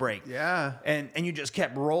 5-minute break. Yeah. And you just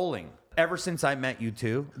kept rolling. Ever since I met you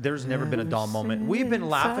two, there's never been a dull moment. We've been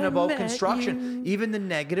laughing about construction, even the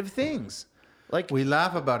negative things. Like We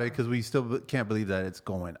laugh about it because we still can't believe that it's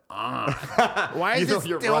going on. Why is it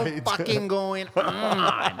you're still right. fucking going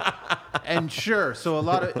on? And sure, so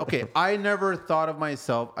I never thought of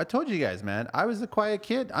myself. I told you guys, man, I was a quiet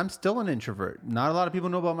kid. I'm still an introvert. Not a lot of people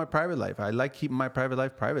know about my private life. I like keeping my private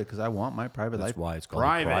life private because I want my private life. That's why it's called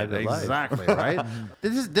private life. Exactly, right?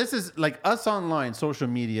 This is like us online, social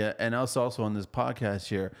media, and us also on this podcast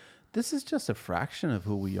here. This is just a fraction of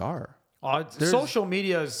who we are. Social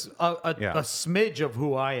media is a smidge of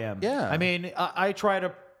who I am. Yeah. I mean, I try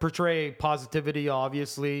to portray positivity,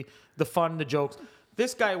 obviously, the fun, the jokes.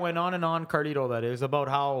 This guy went on and on, Carlito, that is, about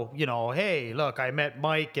how, you know, hey, look, I met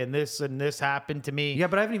Mike and this happened to me. Yeah,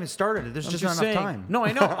 but I haven't even started it. There's just not enough time. No,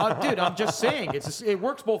 I know. Dude, I'm just saying. It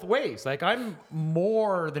works both ways. Like, I'm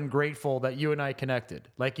more than grateful that you and I connected.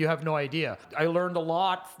 Like, you have no idea. I learned a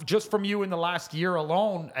lot just from you in the last year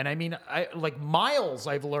alone. And I mean, miles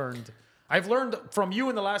I've learned. I've learned from you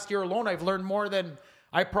in the last year alone. I've learned more than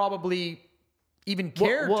I probably even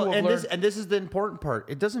cared to have learned. This is the important part.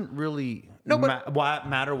 It doesn't really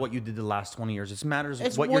matter what you did the last 20 years. It matters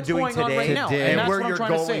what you're doing going today, on right now. and And that's where what I'm you're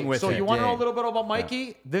trying to going say. with so it. you want to know a little bit about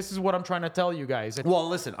Mikey? This is what I'm trying to tell you guys. Well,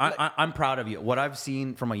 listen, I'm proud of you. What I've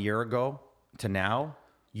seen from a year ago to now,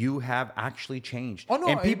 you have actually changed. Oh, no,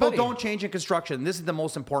 and people buddy. don't change in construction. This is the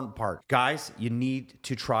most important part. Guys, you need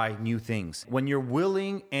to try new things. When you're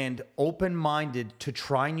willing and open-minded to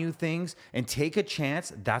try new things and take a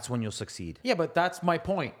chance, that's when you'll succeed. Yeah, but that's my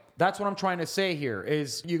point. That's what I'm trying to say here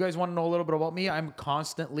is you guys want to know a little bit about me? I'm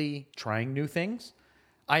constantly trying new things.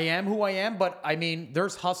 I am who I am, but I mean,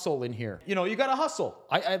 there's hustle in here. You know, you got to hustle.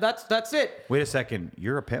 That's it. Wait a second.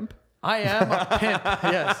 You're a pimp? I am a pimp.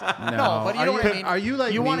 Yes. No, but you know what I mean. Are you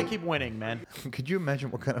like you me? want to keep winning, man? Could you imagine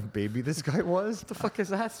what kind of baby this guy was? What the fuck is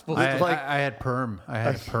that supposed I to had perm. I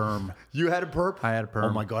had perm. You had a perp? I had a perm. Oh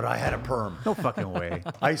my God, I had a perm. No fucking way.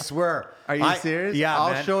 I swear. Are you serious? Yeah,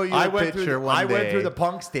 I'll man. show you I a went picture through one I went day. through the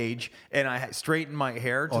punk stage, and I straightened my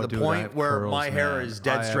hair to the Dude, I point have where curls, my hair man. is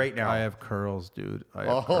dead straight now. I have curls, dude. I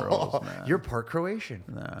have curls, man. You're part Croatian.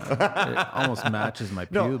 It almost matches my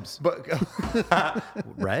pubes. But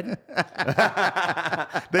red?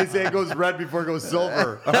 They say it goes red before it goes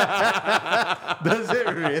silver. Does it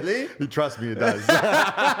really? Trust me, it does.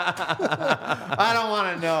 I don't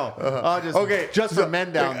want to know. Just for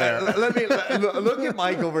men down there. Let me look at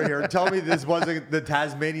Mike over here and tell me this wasn't the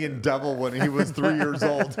Tasmanian devil when he was 3 years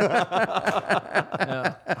old.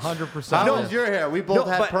 100%. How was your hair? We both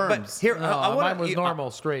had perms. But here, Mine was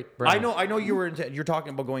normal, straight. I know you were you're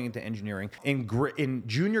talking about going into engineering in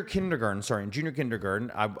junior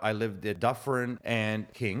kindergarten. I lived at Dufferin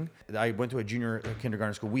and King. I went to a junior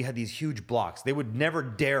kindergarten school. We had these huge blocks. They would never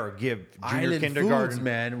dare give junior Island kindergarten. foods,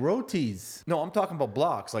 man. Rotis. No, I'm talking about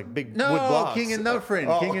blocks, like big No, wood blocks. King and Dufferin.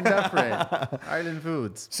 King and Dufferin. Island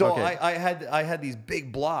foods. So Okay. I had these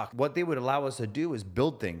big blocks. What they would allow us to do is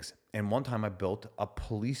build things. And one time I built a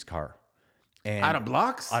police car. And Out of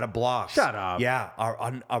blocks? Out of blocks. Shut up. Yeah.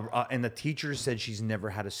 And the teacher said she's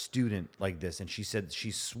never had a student like this. And she said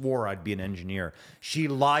she swore I'd be an engineer. She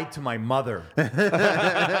lied to my mother.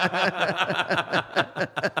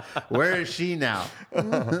 Where is she now?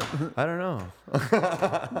 I don't know.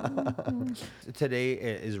 Today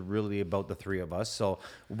is really about the three of us. So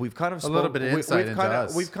we've kind of little bit of insight into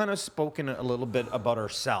us. We've kind of spoken a little bit about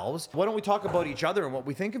ourselves. Why don't we talk about each other and what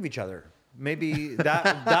we think of each other? Maybe that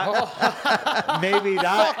Fuck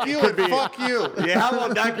you could and be. fuck you. Yeah, well,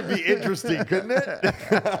 that could be interesting, couldn't it?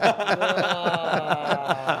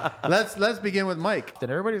 Let's begin with Mike.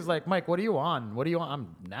 Then everybody's like, Mike, what are you on? What are you on?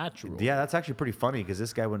 I'm natural. Yeah, that's actually pretty funny because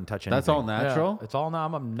this guy wouldn't touch anything. That's all Yeah, natural. it's all now.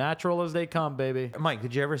 I'm natural as they come, baby. Mike,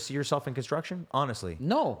 did you ever see yourself in construction? Honestly.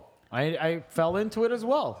 No, I fell into it as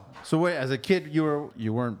well. So wait, as a kid, you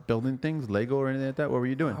weren't building things, Lego or anything like that. What were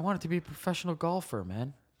you doing? I wanted to be a professional golfer,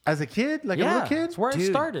 man. As a kid, like a Yeah, little kid. that's where I Dude,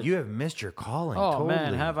 started. you have missed your calling. Oh totally.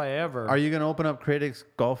 man, have I ever? Are you going to open up Creatix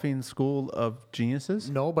Golfing School of Geniuses?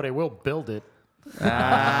 No, but I will build it.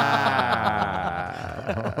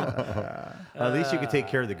 At least you could take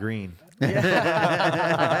care of the green.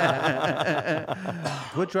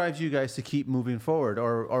 What drives you guys to keep moving forward,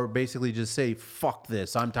 or basically just say fuck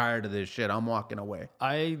this? I'm tired of this shit. I'm walking away.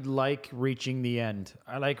 I like reaching the end.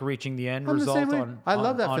 I like reaching the end I'm the result same way. on. I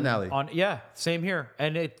love on- that on- finale. Yeah, same here,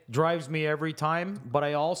 and it drives me every time. But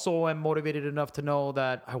I also am motivated enough to know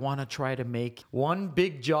that I want to try to make one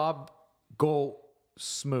big job go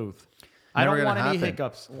smooth. I Never don't gonna want any happen.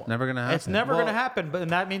 hiccups. Never gonna happen. It's never going to happen, but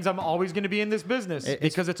and that means I'm always going to be in this business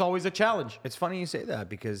because it's always a challenge. It's funny you say that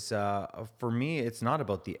because for me, it's not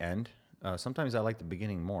about the end. Sometimes I like the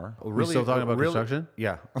beginning more. We're still talking about construction?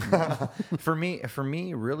 Yeah. For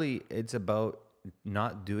me, really, it's about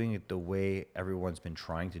not doing it the way everyone's been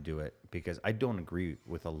trying to do it because I don't agree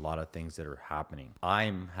with a lot of things that are happening.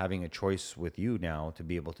 I'm having a choice with you now to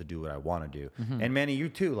be able to do what I want to do. And Manny, you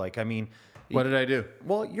too. Like, I mean, What did I do?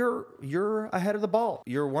 well, you're ahead of the ball.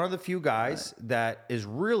 You're one of the few guys that is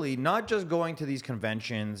really not just going to these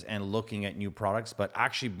conventions and looking at new products, but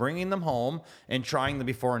actually bringing them home and trying them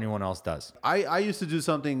before anyone else does. I used to do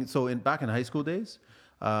something. So back in high school days,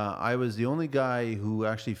 I was the only guy who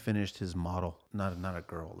actually finished his model. Not a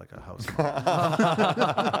girl, like a house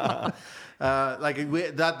model.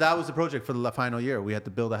 That was the project for the final year. We had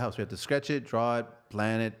to build a house. We had to sketch it, draw it,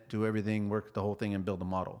 plan it, do everything, work the whole thing, and build a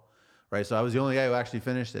model. Right, so I was the only guy who actually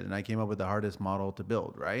finished it, and I came up with the hardest model to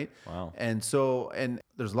build. Right. Wow. And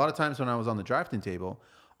there's a lot of times when I was on the drafting table,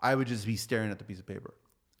 I would just be staring at the piece of paper,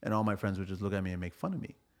 and all my friends would just look at me and make fun of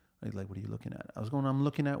me. Like, what are you looking at? I'm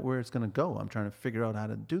looking at where it's going to go. I'm trying to figure out how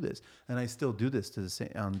to do this. And I still do this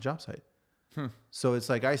on the job site. So it's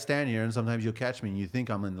like I stand here and sometimes you'll catch me and you think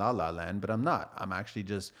I'm in la la land, but I'm not. I'm actually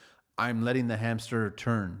I'm letting the hamster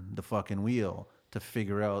turn the fucking wheel to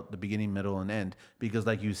figure out the beginning, middle, and end. Because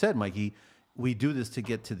like you said, Mikey, we do this to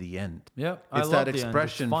get to the end. Yeah, I It's love that the end. It's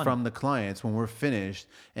expression fun. from the clients when we're finished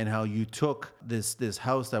and how you took this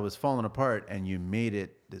house that was falling apart and you made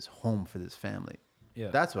it this home for this family. Yeah.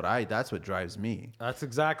 That's what drives me. That's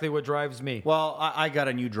exactly what drives me. Well, I got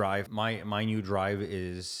a new drive. My new drive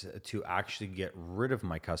is to actually get rid of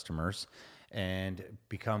my customers and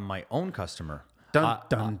become my own customer. Dun,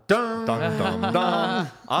 dun, dun. Dun, dun, dun.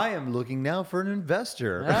 I am looking now for an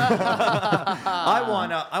investor.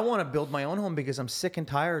 I wanna build my own home because I'm sick and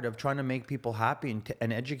tired of trying to make people happy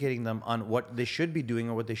and educating them on what they should be doing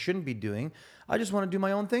or what they shouldn't be doing. I just want to do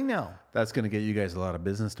my own thing now. That's going to get you guys a lot of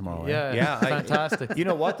business tomorrow. Eh? Yeah, Yeah, fantastic. You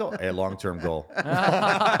know what though? A long-term goal.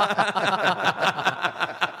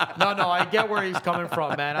 No, I get where he's coming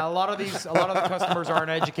from, man. A lot of the customers aren't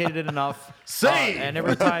educated enough. And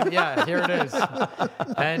every time, here it is.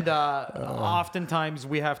 And oftentimes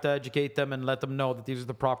we have to educate them and let them know that these are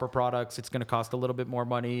the proper products. It's going to cost a little bit more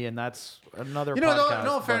money, and that's another. You know, podcast,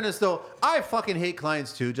 no fairness though, I fucking hate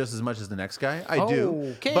clients too, just as much as the next guy. I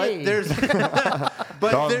do. Okay. But there's,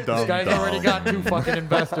 This guy's already got 2 fucking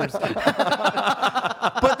investors.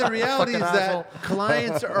 But the reality is Fucking that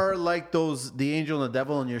clients are like the angel and the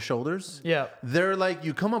devil on your shoulders. Yeah. They're like,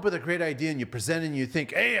 you come up with a great idea and you present it and you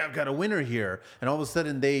think, hey, I've got a winner here. And all of a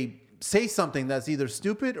sudden they say something that's either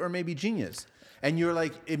stupid or maybe genius. And you're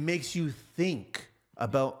like, it makes you think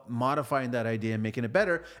about modifying that idea and making it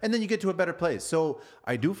better. And then you get to a better place. So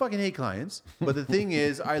I do fucking hate clients. But the thing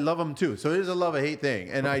is, I love them too. So it is a love-hate thing.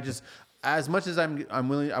 And I just... As much as I'm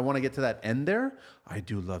willing, I want to get to that end there. I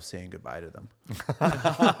do love saying goodbye to them.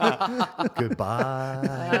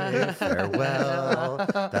 Goodbye, farewell.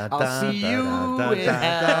 I'll see you in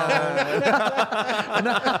hell.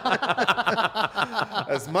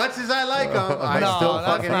 As much as I like them, I still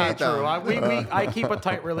fucking hate them. I keep a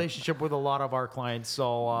tight relationship with a lot of our clients.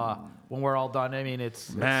 So when we're all done, I mean,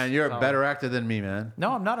 Man, you're a better actor than me, man.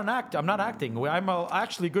 No, I'm not an actor. I'm not acting. I'm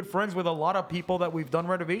actually good friends with a lot of people that we've done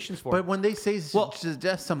renovations for. But when they say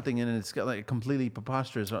suggest something and it's got like completely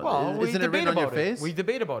preposterous, we isn't it debate written on your about face? it. We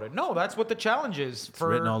debate about it. No, that's what the challenge is. It's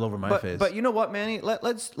written all over my face. But you know what, Manny?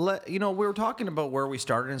 Let's we were talking about where we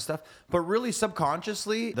started and stuff, but really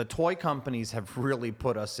subconsciously, the toy companies have really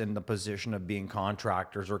put us in the position of being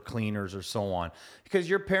contractors or cleaners or so on, because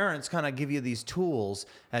your parents kind of give you these tools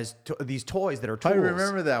as these toys that are tools. I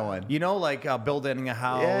remember that one. You know, like building a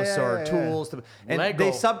house or tools, and Lego.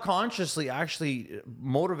 they subconsciously actually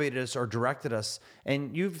motivated us or directed us.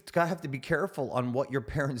 And you've got to have to be careful on what your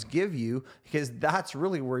parents give you, because that's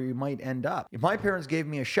really where you might end up. If my parents gave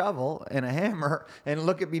me a shovel and a hammer, and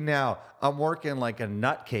look at me now, I'm working like a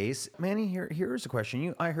nutcase. Manny, here's a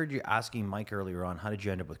question. I heard you asking Mike earlier on, how did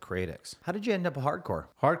you end up with Creatix? How did you end up with Hardcore?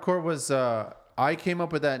 Hardcore was... I came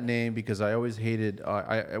up with that name because I always hated...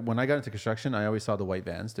 when I got into construction, I always saw the white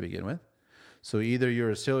vans to begin with. So either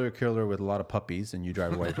you're a serial killer with a lot of puppies and you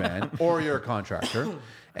drive a white van, or you're a contractor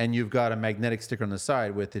and you've got a magnetic sticker on the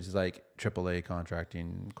side with it's like AAA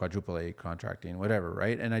contracting, quadruple A contracting, whatever,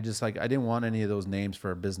 right? And I didn't want any of those names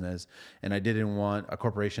for a business, and I didn't want a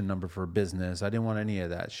corporation number for a business. I didn't want any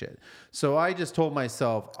of that shit. So I just told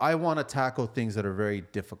myself, I want to tackle things that are very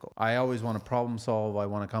difficult. I always want to problem solve. I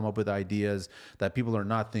want to come up with ideas that people are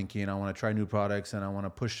not thinking. I want to try new products, and I want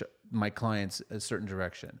to push my clients a certain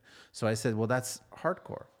direction. So I said, well, that's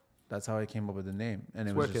hardcore. That's how I came up with the name. And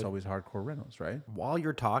it was just always Hardcore Renos, right? While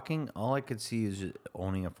you're talking, all I could see is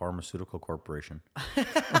owning a pharmaceutical corporation.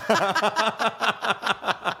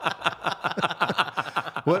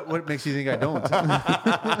 What makes you think I don't?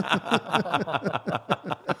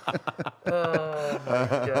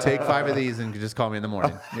 Take 5 of these and just call me in the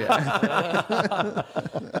morning. Yeah.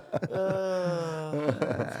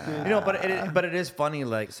 But it is funny.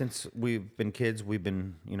 Like, since we've been kids, we've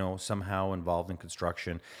been somehow involved in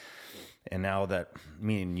construction. And now that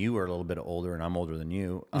me and you are a little bit older, and I'm older than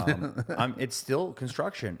you, it's still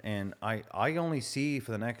construction. And I only see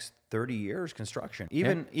for the next 30 years construction.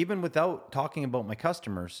 Even without talking about my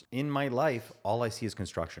customers, in my life, all I see is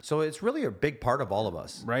construction. So it's really a big part of all of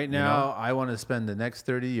us. Right now, I want to spend the next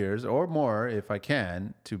 30 years or more, if I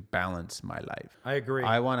can, to balance my life. I agree.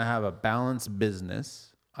 I want to have a balanced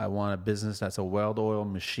business. I want a business that's a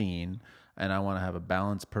well-oiled machine. And I want to have a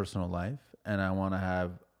balanced personal life. And I want to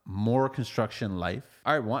have more construction life.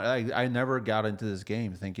 I never got into this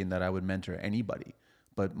game thinking that I would mentor anybody,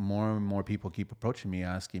 but more and more people keep approaching me,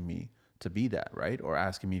 asking me to be that, right? Or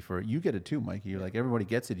asking me for, you get it too, Mikey. You're like, everybody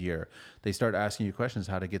gets it here. They start asking you questions,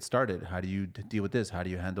 how to get started. How do you deal with this? How do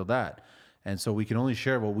you handle that? And so we can only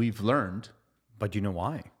share what we've learned. But you know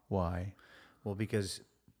why? Why? Well, because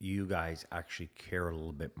you guys actually care a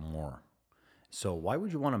little bit more. So why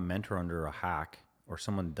would you want to mentor under a hack or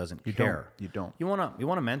someone that doesn't care? You don't. You want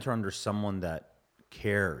to mentor under someone that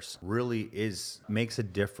cares, really makes a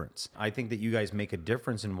difference. I think that you guys make a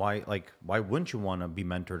difference, and why wouldn't you want to be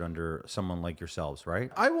mentored under someone like yourselves, right?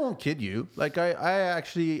 I won't kid you. Like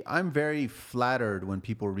I'm very flattered when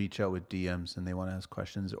people reach out with DMs and they want to ask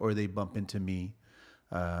questions, or they bump into me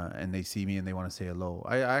and they see me and they want to say hello.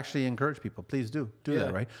 I actually encourage people, please do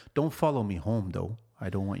that, right? Don't follow me home though. I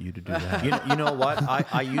don't want you to do that. You know what?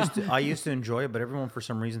 I used to enjoy it, but everyone for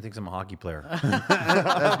some reason thinks I'm a hockey player.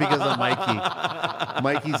 That's because of Mikey.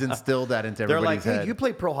 Mikey's instilled that into They're like, everybody's "Hey, head. you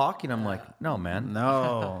play pro hockey?" And I'm like, "No, man.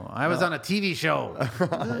 No, I was on a TV show.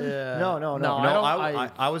 No. I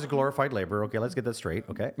I was a glorified laborer. Okay, let's get that straight.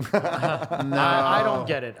 Okay. I don't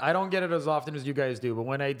get it. I don't get it as often as you guys do. But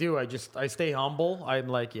when I do, I stay humble. I'm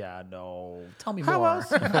like, yeah, no. Tell me more.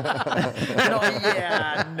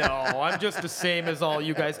 Yeah, no. I'm just the same as all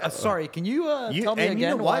you guys. Sorry, can you tell me again you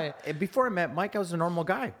know why? what? Before I met Mike, I was a normal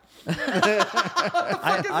guy.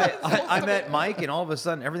 I met Mike, and all of a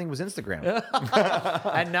sudden, everything was Instagram.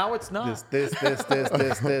 And now it's not. This. Man,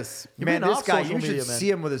 been this off guy, social you should media, man. see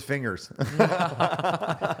him with his fingers.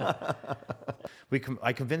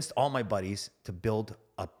 I convinced all my buddies to build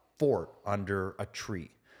a fort under a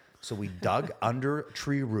tree. So we dug under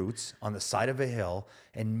tree roots on the side of a hill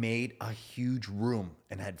and made a huge room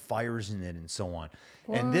and had fires in it and so on.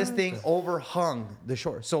 And this thing overhung the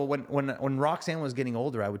shore. So when Roxanne was getting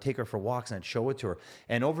older, I would take her for walks and I'd show it to her.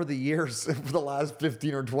 And over the years, for the last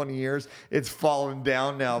 15 or 20 years, it's fallen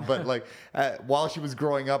down now. But like while she was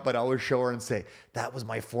growing up, I'd always show her and say, that was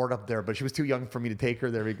my fort up there. But she was too young for me to take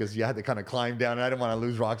her there because you had to kind of climb down. And I didn't want to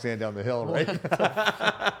lose Roxanne down the hill, right?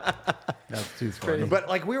 That's too funny. But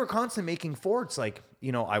like we were constantly making forts. Like,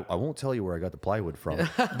 you know, I won't tell you where I got the plywood from,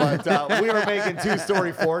 but we were making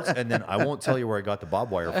 2-story forts, and then I won't tell you where I got the bob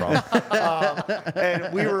wire from.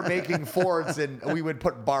 And we were making forts, and we would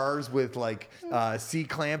put bars with like C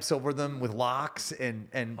clamps over them with locks, and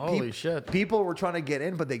Holy shit. people were trying to get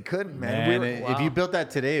in, but they couldn't. Man, Man, if you built that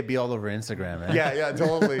today, it'd be all over Instagram, man. yeah,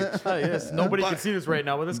 totally. Yes, nobody can see this right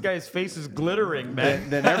now, but this guy's face is glittering, man.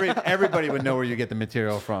 Then everybody would know where you get the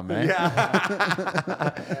material from, man.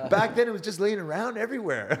 Back then, it was just laying around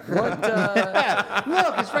everywhere. Look,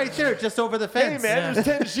 it's right there, just over the Hey fence. man, there's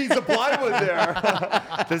 10 sheets of plywood there.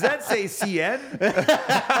 Does that say CN?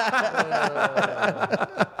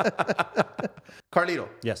 Carlito,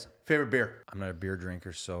 Yes. favorite beer? I'm not a beer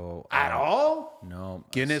drinker, so At all? no.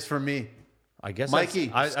 Guinness for me. I guess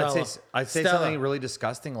Mikey, I'd say Stella. something really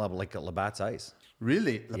disgusting, like a Labatt's Ice,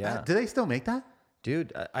 Really? Yeah. Do they still make that?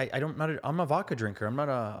 dude. I'm a vodka drinker.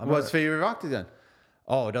 What's favorite vodka then?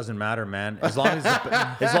 Oh, it doesn't matter, man. As long as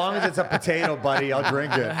it's a potato, buddy, I'll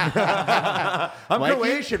drink it. I'm Mikey?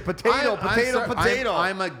 Croatian. Potato.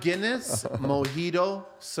 I'm a Guinness mojito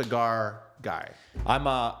cigar guy. I'm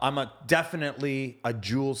a definitely a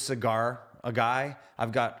Juul cigar guy.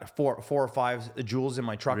 I've got four or five Juuls in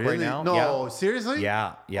my truck right now. No, Yeah. seriously?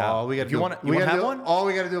 Yeah. Oh, we got If you want to have one? Oh,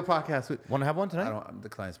 we got to do a podcast. Want to have one I tonight? don't. The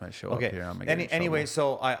clients might show Okay. up here. I'm gonna get in trouble. Anyway,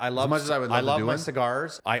 so I love much as I would love to love do my one.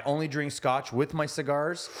 cigars. I only drink scotch with my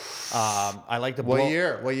cigars. I like to blow. What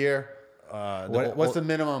year? What year? What's the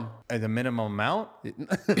minimum? The minimum amount?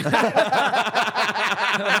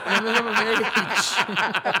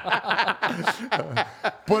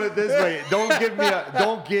 Put it this way: don't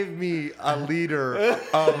give me a liter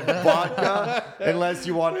of vodka unless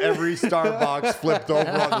you want every Starbucks flipped over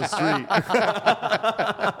on the street.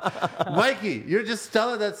 Mikey, you're just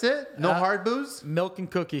Stella. That's it. No hard booze. Milk and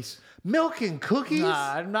cookies. Milk and cookies.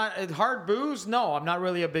 Nah, I'm not hard booze. No, I'm not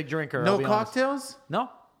really a big drinker. No I'll be honest. cocktails. No,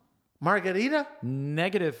 Margarita.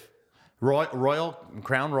 negative. Crown Royal.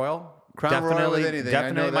 Crown Royal with anything,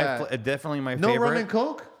 I know Definitely my No favorite. rum and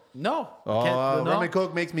coke. No. Oh, Can't- no. rum and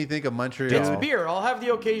coke makes me think of Montreal. It's beer. I'll have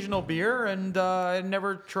the occasional beer, and I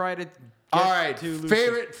never try to. Get All right, too loose.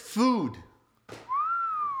 favorite food.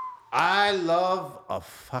 I love a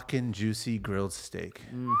fucking juicy grilled steak.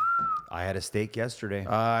 I had a steak yesterday.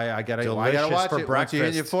 I gotta Delicious watch for it. Once you're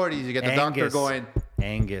in your breakfast. 40s, you get the doctor Angus. going.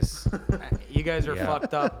 Angus. You guys are Yeah.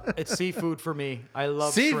 fucked up. It's seafood for me. I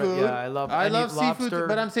love Seafood. shrimp. Yeah, I love seafood, lobster.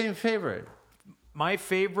 but I'm saying favorite. My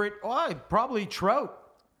favorite. Oh, probably trout.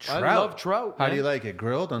 I Trout. love trout. How do man. you like it?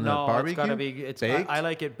 Grilled on the No, barbecue? it's gotta be. It's. baked? I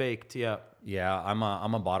like it baked. Yeah. Yeah, I'm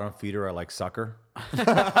a bottom feeder. I like sucker.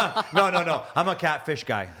 No. I'm a catfish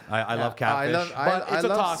guy. I love catfish. But it's a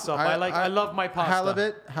toss-up. I love my pasta.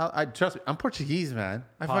 Halibut. Trust me, I'm Portuguese, man.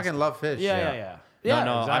 I fucking love fish. Yeah. Yeah,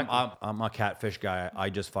 no, exactly. I'm a catfish guy. I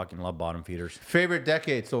just fucking love bottom feeders. Favorite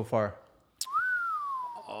decade so far?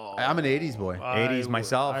 I'm an 80s boy. 80s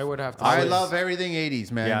myself. I would have to. I say love everything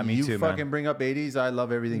 80s, man. Yeah, me you too, man. fucking bring up 80s. I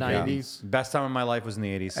love everything 90s. Best time of my life was in the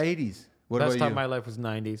 80s. 80s. What Best about time you? of my life was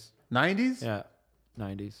 90s. 90s? Yeah,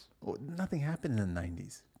 90s. Oh, nothing happened in the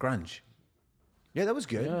 90s. Grunge. Yeah, that was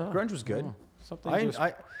good. Yeah. Grunge was good. Something.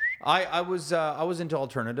 I was into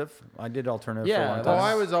alternative. I did alternative Yeah, for a long Oh, time.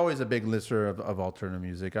 I was always a big listener of alternative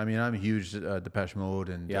music. I mean, I'm a huge Depeche Mode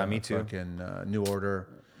and Yeah, me too. Fucking New Order.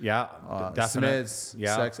 Yeah, definitely. Smiths,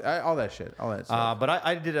 Yeah. Sex, all that shit. All that stuff. But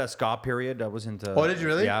I did a ska period. I was into. Oh, did you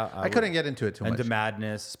really? Yeah. I couldn't get into it too much. Into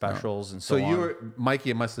Madness, specials, and So so on. you were Mikey.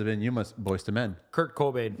 It must have been you. Boys to Men. Kurt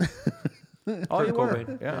Cobain. Oh, Kurt you were?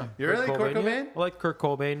 Cobain. Yeah. You really Kurt Cobain? Yeah. I like Kurt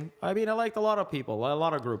Cobain. I mean, I liked a lot of people, a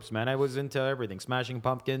lot of groups, man. I was into everything. Smashing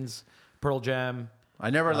Pumpkins, Pearl Jam. I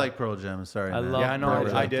never liked Pearl Jam. Sorry. I man. love Yeah, no, Pearl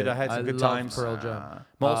Jam. I did. I had some good love times. Pearl Jam.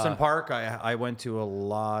 Molson Park. I went to a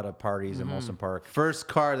lot of parties in Molson Park. First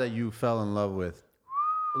car that you fell in love with.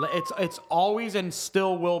 It's always and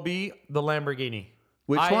still will be the Lamborghini.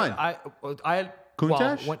 Which one? Countach?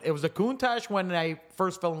 Countach? It was the Countach when I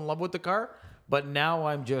first fell in love with the car, but now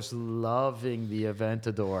I'm just loving the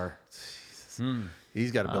Aventador.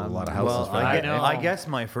 He's got to build a lot of houses. Well, for that. I guess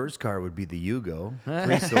my first car would be the Yugo,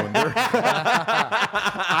 3-cylinder.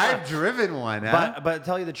 I've driven one. Huh? But to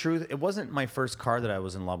tell you the truth, it wasn't my first car that I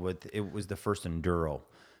was in love with. It was the first Enduro.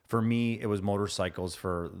 For me, it was motorcycles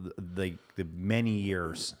for the many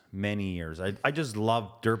years, many years. I just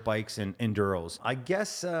loved dirt bikes and Enduros. I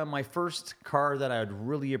guess my first car that I would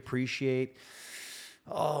really appreciate,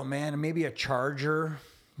 oh man, maybe a Charger.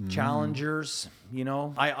 Challengers, you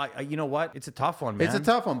know, I you know what? It's a tough one, man. It's a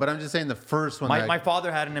tough one, but I'm just saying the first one. My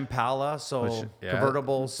father had an Impala, so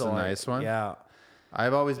convertible. It's So a nice one. Yeah,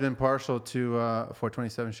 I've always been partial to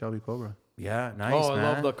 427 Shelby Cobra. yeah, nice. Oh, I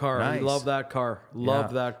man. love the car. I Nice. love that car.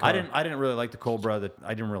 Love Yeah. that car. I didn't really like the Cobra.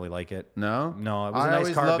 I didn't really like it. No, No, it was a I nice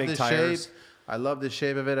always car, loved big the tires. shape. I love the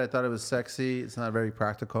shape of it. I thought it was sexy. It's not a very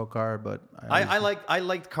practical car, but I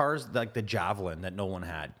liked cars like the Javelin that no one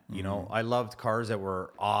had. You know, I loved cars that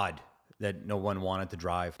were odd that no one wanted to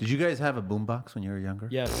drive. Did you guys have a boombox when you were younger?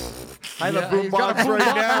 Yes. I have a he's got a boombox right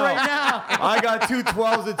boombox now. right now. I got two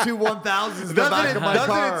 12s and two 1000s in the back of my Doesn't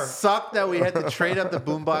car. it suck that we had to trade up the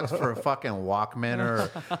boombox for a fucking Walkman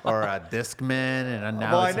or a Discman, and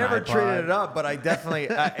now Well, I it's an never iPod? traded it up, but I definitely,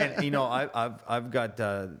 and you know, I've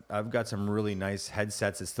got some really nice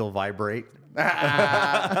headsets that still vibrate. This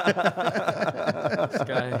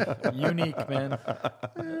guy, unique, man.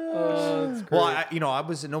 Oh, it's great. Well, I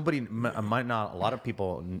was nobody. Might not. A lot of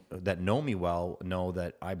people that know me well know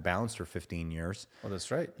that I bounced for 15 years. Oh,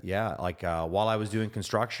 that's right. Yeah, like while I was doing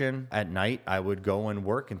construction at night, I would go and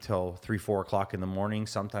work until 3-4 o'clock in the morning.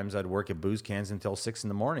 Sometimes I'd work at booze cans until 6 in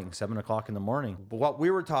the morning, 7 o'clock in the morning. But what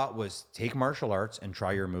we were taught was take martial arts and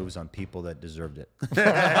try your moves on people that deserved it.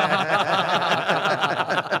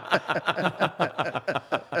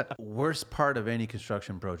 Worst part of any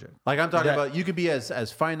construction project. Like I'm talking about, you could be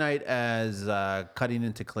as finite as cutting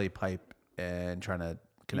into clay pipe and trying to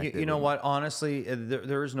connect. You know what? Honestly,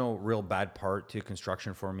 there is no real bad part to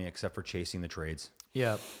construction for me except for chasing the trades.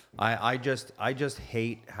 Yeah. I just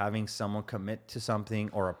hate having someone commit to something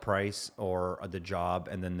or a price or the job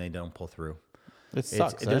and then they don't pull through. It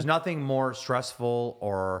sucks. There's nothing more stressful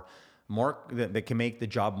or more that can make the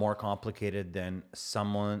job more complicated than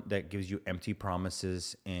someone that gives you empty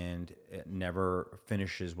promises and it never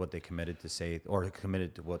finishes what they committed to say or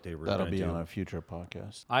committed to what they were That'll going to be do. on a future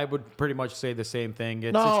podcast. I would pretty much say the same thing.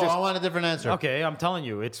 It's No, just, I want a different answer. okay, I'm telling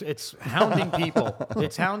you, it's hounding people.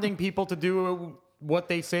 It's hounding people to do what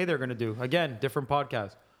they say they're going to do. Again, different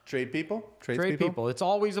podcast. Trade people? Trade people. It's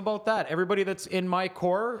always about that. Everybody that's in my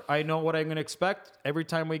core, I know what I'm going to expect every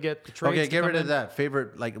time we get the trades. Okay, to get come rid of in. that.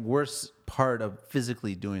 Favorite, like, worst part of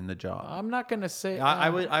physically doing the job. I'm not going to say. I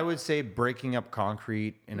would say breaking up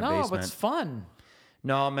concrete in a no, basement. but it's fun.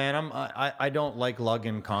 No, man, I don't like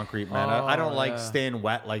lugging concrete, man. I don't like staying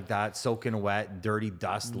wet like that, soaking wet, dirty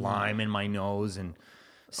dust, lime in my nose, and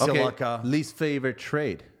silica. Okay, least favorite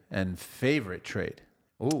trade and favorite trade.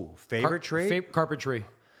 Ooh, favorite trade? Carpentry.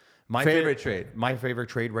 My favorite trade. My favorite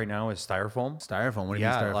trade right now is styrofoam. Styrofoam. What do you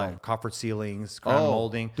mean styrofoam? Like copper ceilings, crown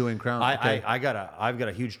molding. doing crown, I, okay. I've got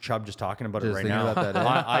a huge chub just talking about it Just right thinking now. about that,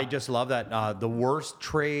 eh? I just love that. The worst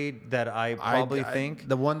trade that I probably think.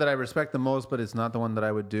 The one that I respect the most, but it's not the one that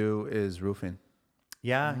I would do, is roofing.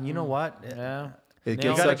 Yeah, you know what? Yeah. It You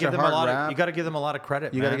gets gotta such give a them hard a lot. rap. You got to give them a lot of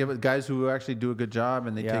credit. You man. got to give it guys who actually do a good job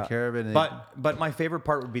and they take care of it. And But my favorite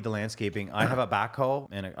part would be the landscaping. I have a backhoe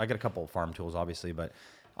and I got a couple of farm tools, obviously, but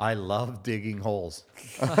I love digging holes.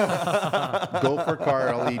 go for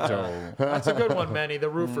Carlito. That's a good one, Manny. The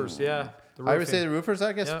roofers. Yeah. The I would say roofing. the roofers,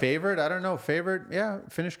 I guess. Yeah. Favorite, I don't know. Favorite, yeah,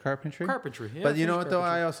 finished carpentry. Carpentry, yeah, But you know what, finished though?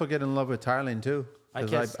 carpentry. I also get in love with tiling, too. I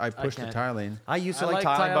Because can't- I push I the can't. tiling. I used to I like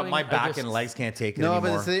like tiling, but tiling. my I back just- and legs can't take it No,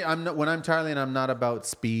 anymore. but see, when I'm tiling, I'm not about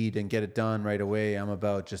speed and get it done right away. I'm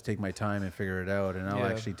about just take my time and figure it out. And I'll Yeah.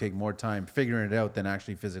 actually take more time figuring it out than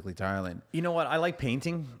actually physically tiling. You know what? I like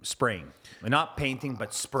painting, spraying. Not painting,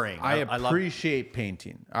 but spraying. I love. appreciate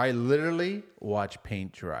painting. I literally watch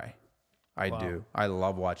paint dry. I do. I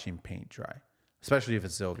love watching paint dry. especially if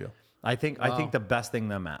it's Silvio. I think the best thing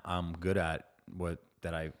that I'm good at,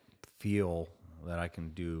 that I feel that I can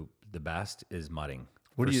do the best is mudding.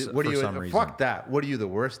 What are you? Fuck that. What are you the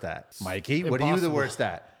worst at, Mikey? What are you the Impossible. worst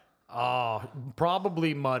at? Oh,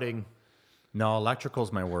 probably mudding. No,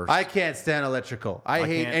 electrical's my worst. I can't stand electrical. I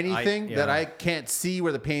hate can't- anything that yeah. I can't see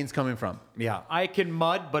where the pain's coming from. yeah. I can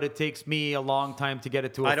mud, but it takes me a long time to get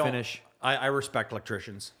it to a I don't finish. I respect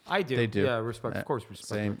electricians. I do. They do. Yeah, respect. Of course, respect.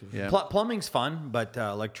 Same. electricians. Yeah. Plumbing's fun, but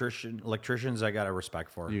electricians I got a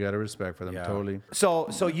respect for. You got to respect for them. Yeah. Totally. So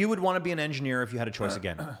you would want to be an engineer if you had a choice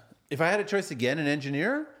again. If I had a choice again, an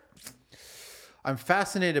engineer, I'm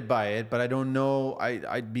fascinated by it, but I don't know.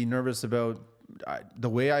 I'd be nervous about the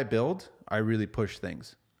way I build. I really push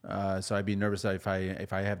things. So I'd be nervous that if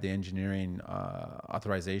I have the engineering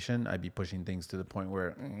authorization, I'd be pushing things to the point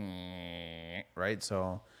where, right?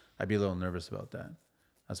 So I'd be a little nervous about that.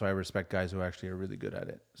 That's why I respect guys who actually are really good at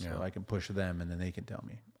it. So I can push them, and then they can tell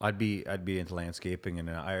me. I'd be into landscaping, and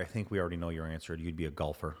I think we already know your answer. You'd be a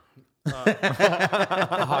golfer.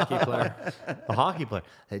 A hockey player. A hockey player.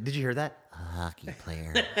 Hey, did you hear that? A hockey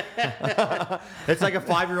player. It's like a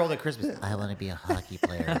 5-year-old at Christmas. I want to be a hockey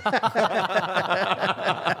player.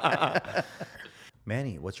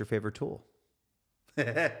 Manny, what's your favorite tool?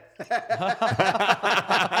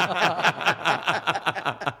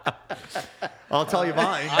 I'll tell you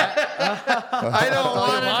mine. I don't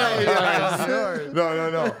want to know yours.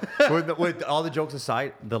 No. With all the jokes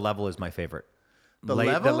aside, the level is my favorite. The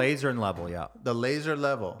level? The laser and level, yeah. The laser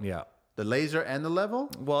level. Yeah. The laser and the level?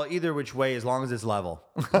 Well, either which way, as long as it's level.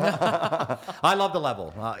 I love the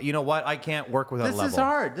level. You know what? I can't work without a This level. is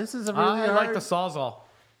hard. This is a really I hard. like the Sawzall.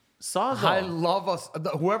 Sawzall. I love us.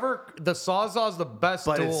 The Sawzall is the best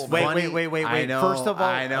But tool. it's man. Wait. I know, First of all,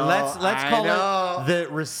 I know, let's I call know. it the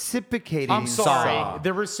reciprocating I'm sorry. saw. The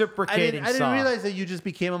I reciprocating didn't saw. realize that you just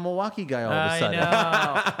became a Milwaukee guy all of a I sudden.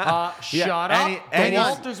 know. Shut and up. and he's-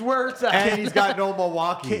 Walter's where it's at. And he's got no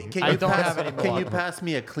Milwaukee. Can I you don't pass, have any Can you Milwaukee. pass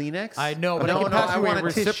me a Kleenex? I know, but no, I can no, pass I you want a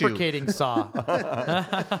a tissue. reciprocating saw.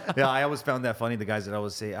 Yeah, I always found that funny. The guys that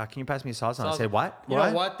always say, "Can you pass me a sauce?" And I say, "What?" You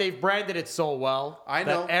know what? They've branded it so well. I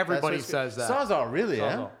know. That everybody That's says that. Sawzall, really?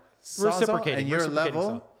 Yeah. Sawzall. Reciprocating. And your reciprocating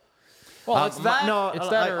level. saw. Well, it's that. No, it's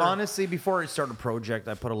that. or honestly, before I start a project,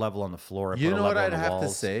 I put a level on the floor. I You put know a what level I'd on the have to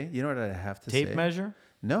walls. say? You know what I'd have to tape say? measure.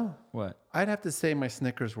 No. What? I'd have to say my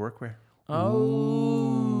Snickers workwear.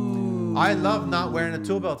 Oh, I love not wearing a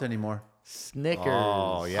tool belt anymore. Snickers.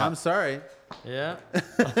 Oh yeah. I'm sorry. Yeah.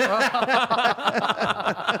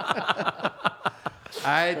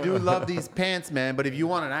 I do love these pants, man. But if you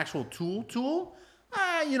want an actual tool,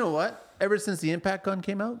 you know what? Ever since the impact gun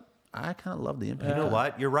came out, I kind of love the impact You know gun.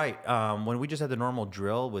 what? You're right. When we just had the normal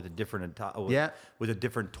drill with a different with a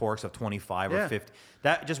different torques of 25 Yeah. or 50,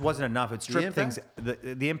 that just wasn't enough. It stripped impact-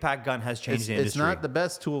 things. The impact gun has changed the It's industry. not the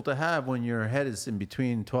best tool to have when your head is in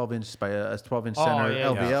between 12-inch by a 12-inch Oh, center yeah,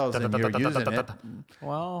 LVLs and you're using it.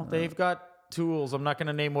 Well, they've got tools. I'm not going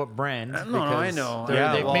to name what brand. No, I because know.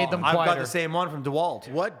 they've well, made them I've got quieter. the same one from DeWalt.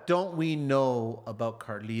 What don't we know about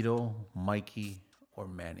Carlito, Mikey, or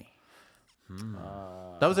Manny?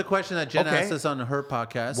 That was a question that Jen Okay. asked us on her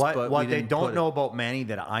podcast. but What we they didn't don't put know it. about Manny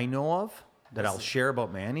that I know of, that I'll share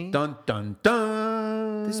about Manny. Dun dun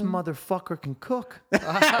dun. This motherfucker can cook. You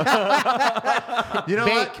know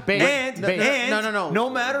what? Bake. And No. no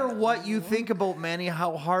matter what you think about Manny,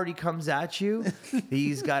 how hard he comes at you,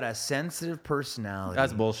 he's got a sensitive personality.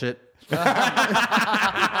 That's bullshit.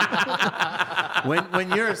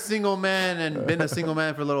 when you're a single man and been a single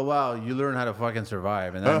man for a little while, you learn how to fucking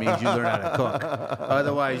survive, and that means you learn how to cook.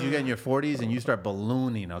 Otherwise, you get in your 40s and you start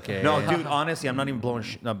ballooning. Okay? No, dude, honestly, I'm not even blowing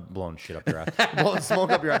shit up your ass. Blowing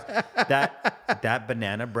smoke up your ass. That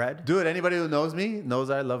banana bread. Dude, anybody who knows me knows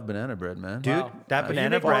I love banana bread, man. Dude, that You banana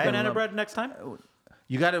make more bread. banana bread next time?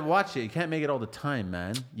 You got to watch it. You can't make it all the time,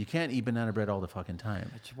 man. You can't eat banana bread all the fucking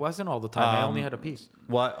time. It wasn't all the time. I only had a piece.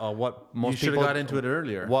 What most You should have people got into it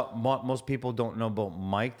earlier. What most people don't know about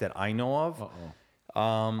Mike that I know of.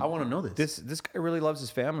 I want to know this. This guy really loves his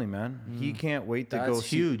family, man. He can't wait to go. That's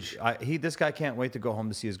huge. This guy can't wait to go home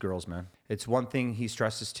to see his girls, man. It's one thing he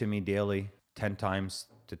stresses to me daily, 10 times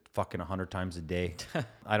to fucking 100 times a day.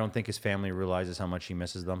 I don't think his family realizes how much he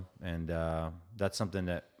misses them, and that's something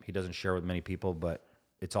that he doesn't share with many people, but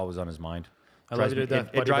it's always on his mind. I love you to death,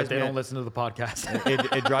 It buddy, drives but they me. don't listen to the podcast.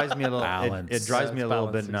 It drives me a little. Balance. It drives me a little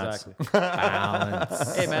bit Balance, nuts. exactly.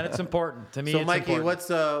 Balance. Hey, man, it's important. To me, So, it's Mikey,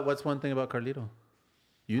 important. what's one thing about Carlito?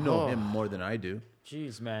 You know him more than I do.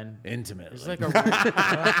 Jeez, man. Intimately. It's like a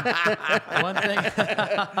one thing.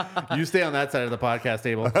 You stay on that side of the podcast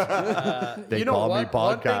table. They You know call me what?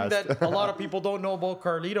 One thing podcast. that a lot of people don't know about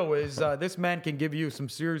Carlito is this man can give you some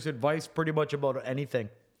serious advice pretty much about anything.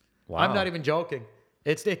 Wow. I'm not even joking.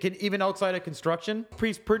 It can even outside of construction.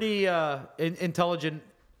 He's pretty intelligent,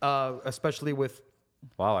 especially with.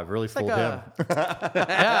 Wow, I've really fooled like him.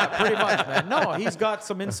 Yeah, pretty much, man. No, he's got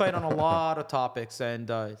some insight on a lot of topics, and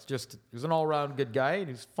he's an all-around good guy, and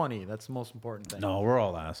he's funny. That's the most important thing. No, we're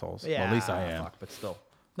all assholes. Yeah, Well, at least I am. fuck, but still.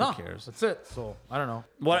 No, cares? that's it. So, I don't know.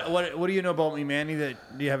 What do you know about me, Manny, that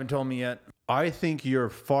you haven't told me yet? I think you're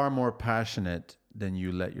far more passionate than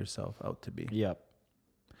you let yourself out to be. Yep.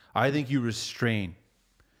 I think you restrain.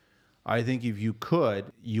 I think if you could,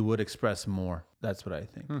 you would express more. That's what I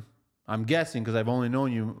think. I'm guessing because I've only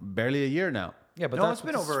known you barely a year now. Yeah, but No, that's it's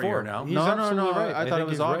been what this over is a year for. now. He's No. absolutely right. I thought think it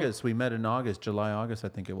was he's right. August. We met in August, July, August, I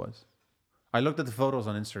think it was. I looked at the photos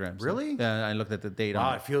on Instagram. so- Really? Yeah, I looked at the date Wow,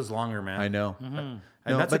 on it it. feels longer, man. I know. And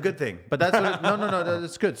No, that's a but- good thing. But that's what no,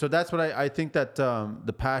 that's good. So that's what I think that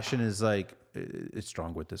the passion is like. It's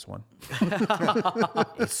strong with this one.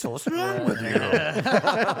 It's so strong with you.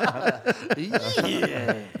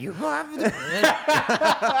 You have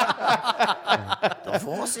the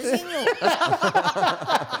force is in you.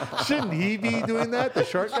 Shouldn't he be doing that? The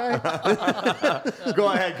short guy?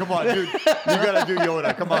 Go ahead, come on, dude. You gotta do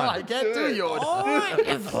Yoda. Come on. I can't do Yoda. Oh,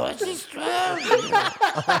 the force is strong.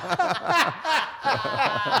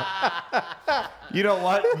 You know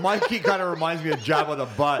what? Mikey kind of reminds me of Jabba the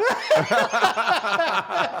Butt.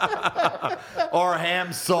 Or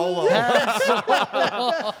Ham Solo. and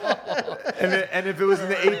if it was in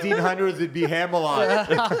the 1800s, it'd be Ham-a-lot.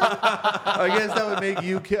 I guess that would make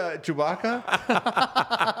you Chewbacca.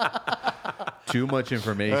 Too much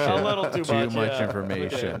information. A little too much, much yeah.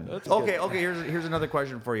 information. Okay. Here's another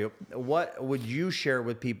question for you. What would you share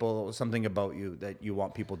with people, something about you that you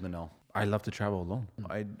want people to know? I love to travel alone.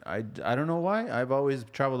 I don't know why. I've always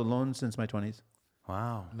traveled alone since my 20s.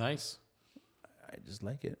 Wow. Nice. I just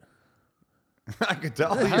like it. I could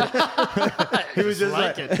tell. He was just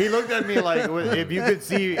like he looked at me like if you could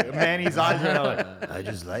see Manny's eyes right now, like, I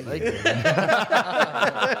just like it.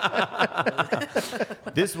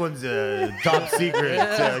 This one's a top secret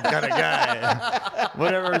kind of guy.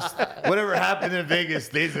 Whatever happened in Vegas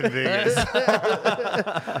stays in Vegas.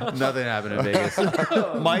 Nothing happened in Vegas.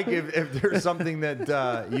 Mike, if there's something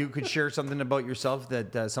that you could share something about yourself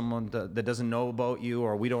that someone that doesn't know about you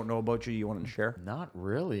or we don't know about you, you want to share? Not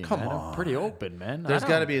really, man. I'm pretty open, man. There's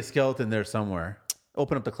got to be a skeleton there somewhere.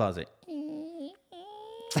 Open up the closet.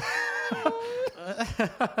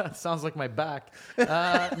 Sounds like my back.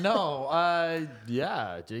 No.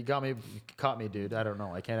 Yeah. You caught me, dude. I don't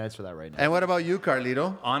know. I can't answer that right now. And what about you,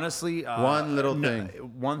 Carlito? Honestly, One little thing.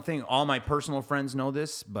 One thing. All my personal friends know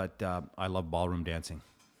this, but I love ballroom dancing.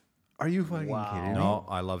 Are you fucking kidding me? No,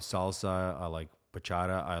 I love salsa. I like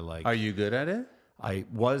bachata. Are you good at it? I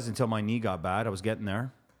was until my knee got bad. I was getting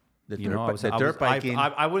there. Dirt biking.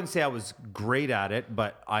 I wouldn't say I was great at it,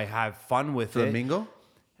 but I have fun with Flamingo?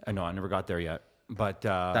 it. No, I never got there yet. But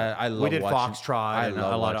I love we did watching- foxtrot I and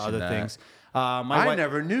love a lot of watching other that. things. I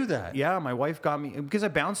never knew that. Yeah, my wife got me because I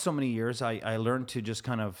bounced so many years. I learned to just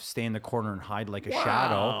kind of stay in the corner and hide like a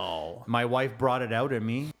shadow. My wife brought it out in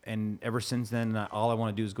me, and ever since then, all I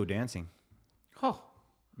want to do is go dancing. Oh,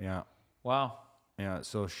 Yeah, wow. yeah.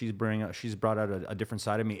 So she's brought out a different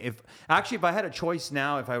side of me. If I had a choice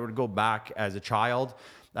now, if I were to go back as a child,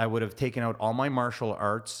 I would have taken out all my martial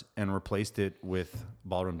arts and replaced it with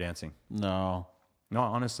ballroom dancing. No. No,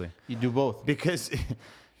 honestly. You do both. Because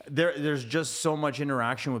there's just so much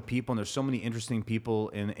interaction with people, and there's so many interesting people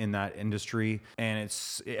in that industry, and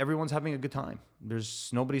everyone's having a good time.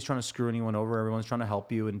 Nobody's trying to screw anyone over. Everyone's trying to help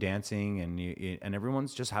you in dancing, and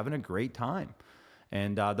everyone's just having a great time.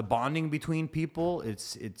 And the bonding between people,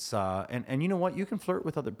 it's and you know what? You can flirt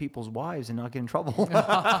with other people's wives and not get in trouble.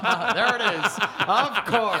 There it is. Of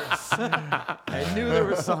course. I knew there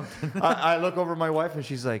was something. I look over at my wife and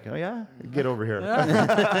she's like, "Oh yeah, get over here."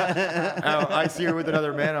 I see her with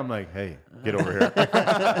another man. I'm like, "Hey, get over here."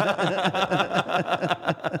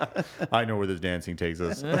 I know where this dancing takes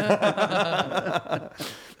us.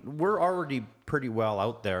 We're already pretty well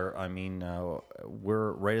out there. I mean,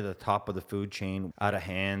 we're right at the top of the food chain, out of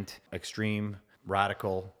hand, extreme,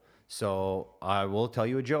 radical. So I will tell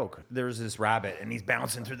you a joke. There's this rabbit, and he's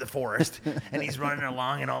bouncing through the forest, and he's running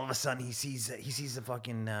along, and all of a sudden he sees a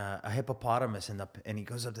fucking a hippopotamus, and he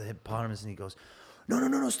goes up to the hippopotamus, and he goes,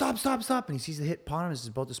 "No, stop!" And he sees the hippopotamus is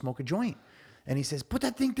about to smoke a joint. And he says, put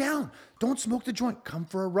that thing down. Don't smoke the joint. Come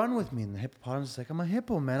for a run with me. And the hippopotamus is like, I'm a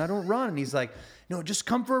hippo, man. I don't run. And he's like, no, just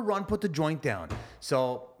come for a run. Put the joint down.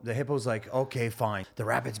 So the hippo's like, okay, fine. The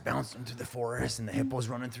rabbit's bouncing through the forest and the hippo's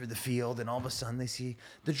running through the field. And all of a sudden they see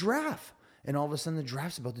the giraffe. And all of a sudden the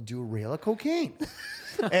giraffe's about to do a rail of cocaine.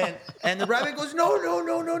 and the rabbit goes, no.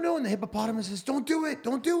 And the hippopotamus says, don't do it.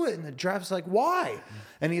 Don't do it. And the giraffe's like, why?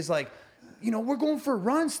 And he's like, we're going for a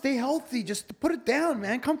run. Stay healthy. Just put it down,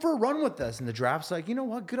 man. Come for a run with us. And the giraffe's like, you know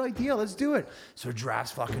what? Good idea. Let's do it. So the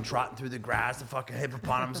giraffe's fucking trotting through the grass. The fucking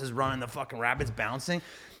hippopotamus is running. The fucking rabbit's bouncing.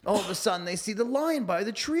 All of a sudden, they see the lion by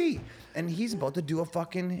the tree. And he's about to do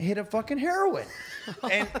hit a fucking heroin.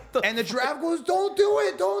 And the giraffe goes, don't do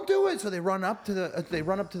it. Don't do it. So they run up to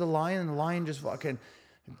the lion. And the lion just fucking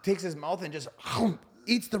takes his mouth and just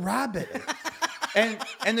eats the rabbit.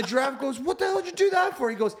 And the giraffe goes, what the hell did you do that for?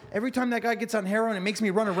 He goes, every time that guy gets on heroin, it makes me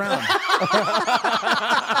run around.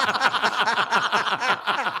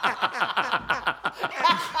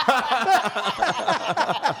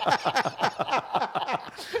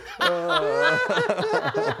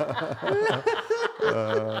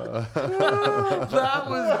 That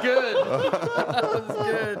was good. That was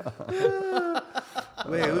good.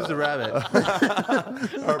 Wait, who's the rabbit?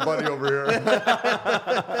 Our buddy over here.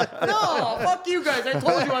 No, fuck you guys. I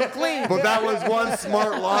told you I'm clean. But that was one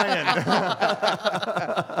smart lion.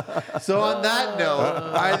 So on that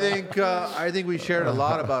note, I think we shared a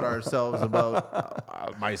lot about ourselves,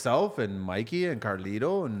 about myself and Mikey and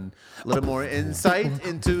Carlito, and a little more insight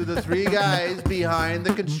into the three guys behind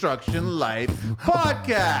the Construction Life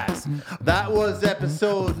podcast. That was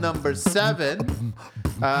episode number 7.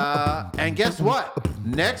 And guess what?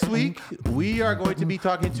 Next week, we are going to be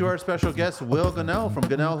talking to our special guest, Will Gunnell from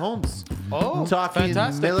Gunnell Homes. Oh, talking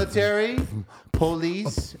fantastic. military,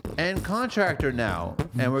 police, and contractor now.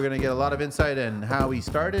 And we're going to get a lot of insight on how he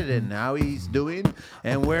started and how he's doing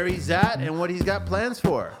and where he's at and what he's got plans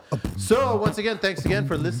for. So once again, thanks again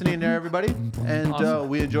for listening there, everybody. And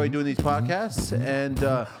we enjoy doing these podcasts. And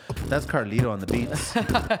that's Carlito on the beats.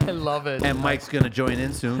 I love it. And Mike's going to join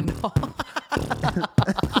in soon.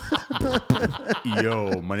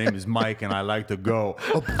 Yo, my name is Mike and I like to go.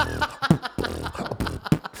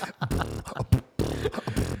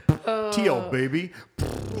 T.O. baby.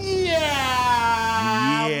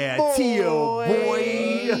 Yeah! Yeah, T.O.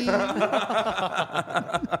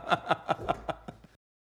 boy.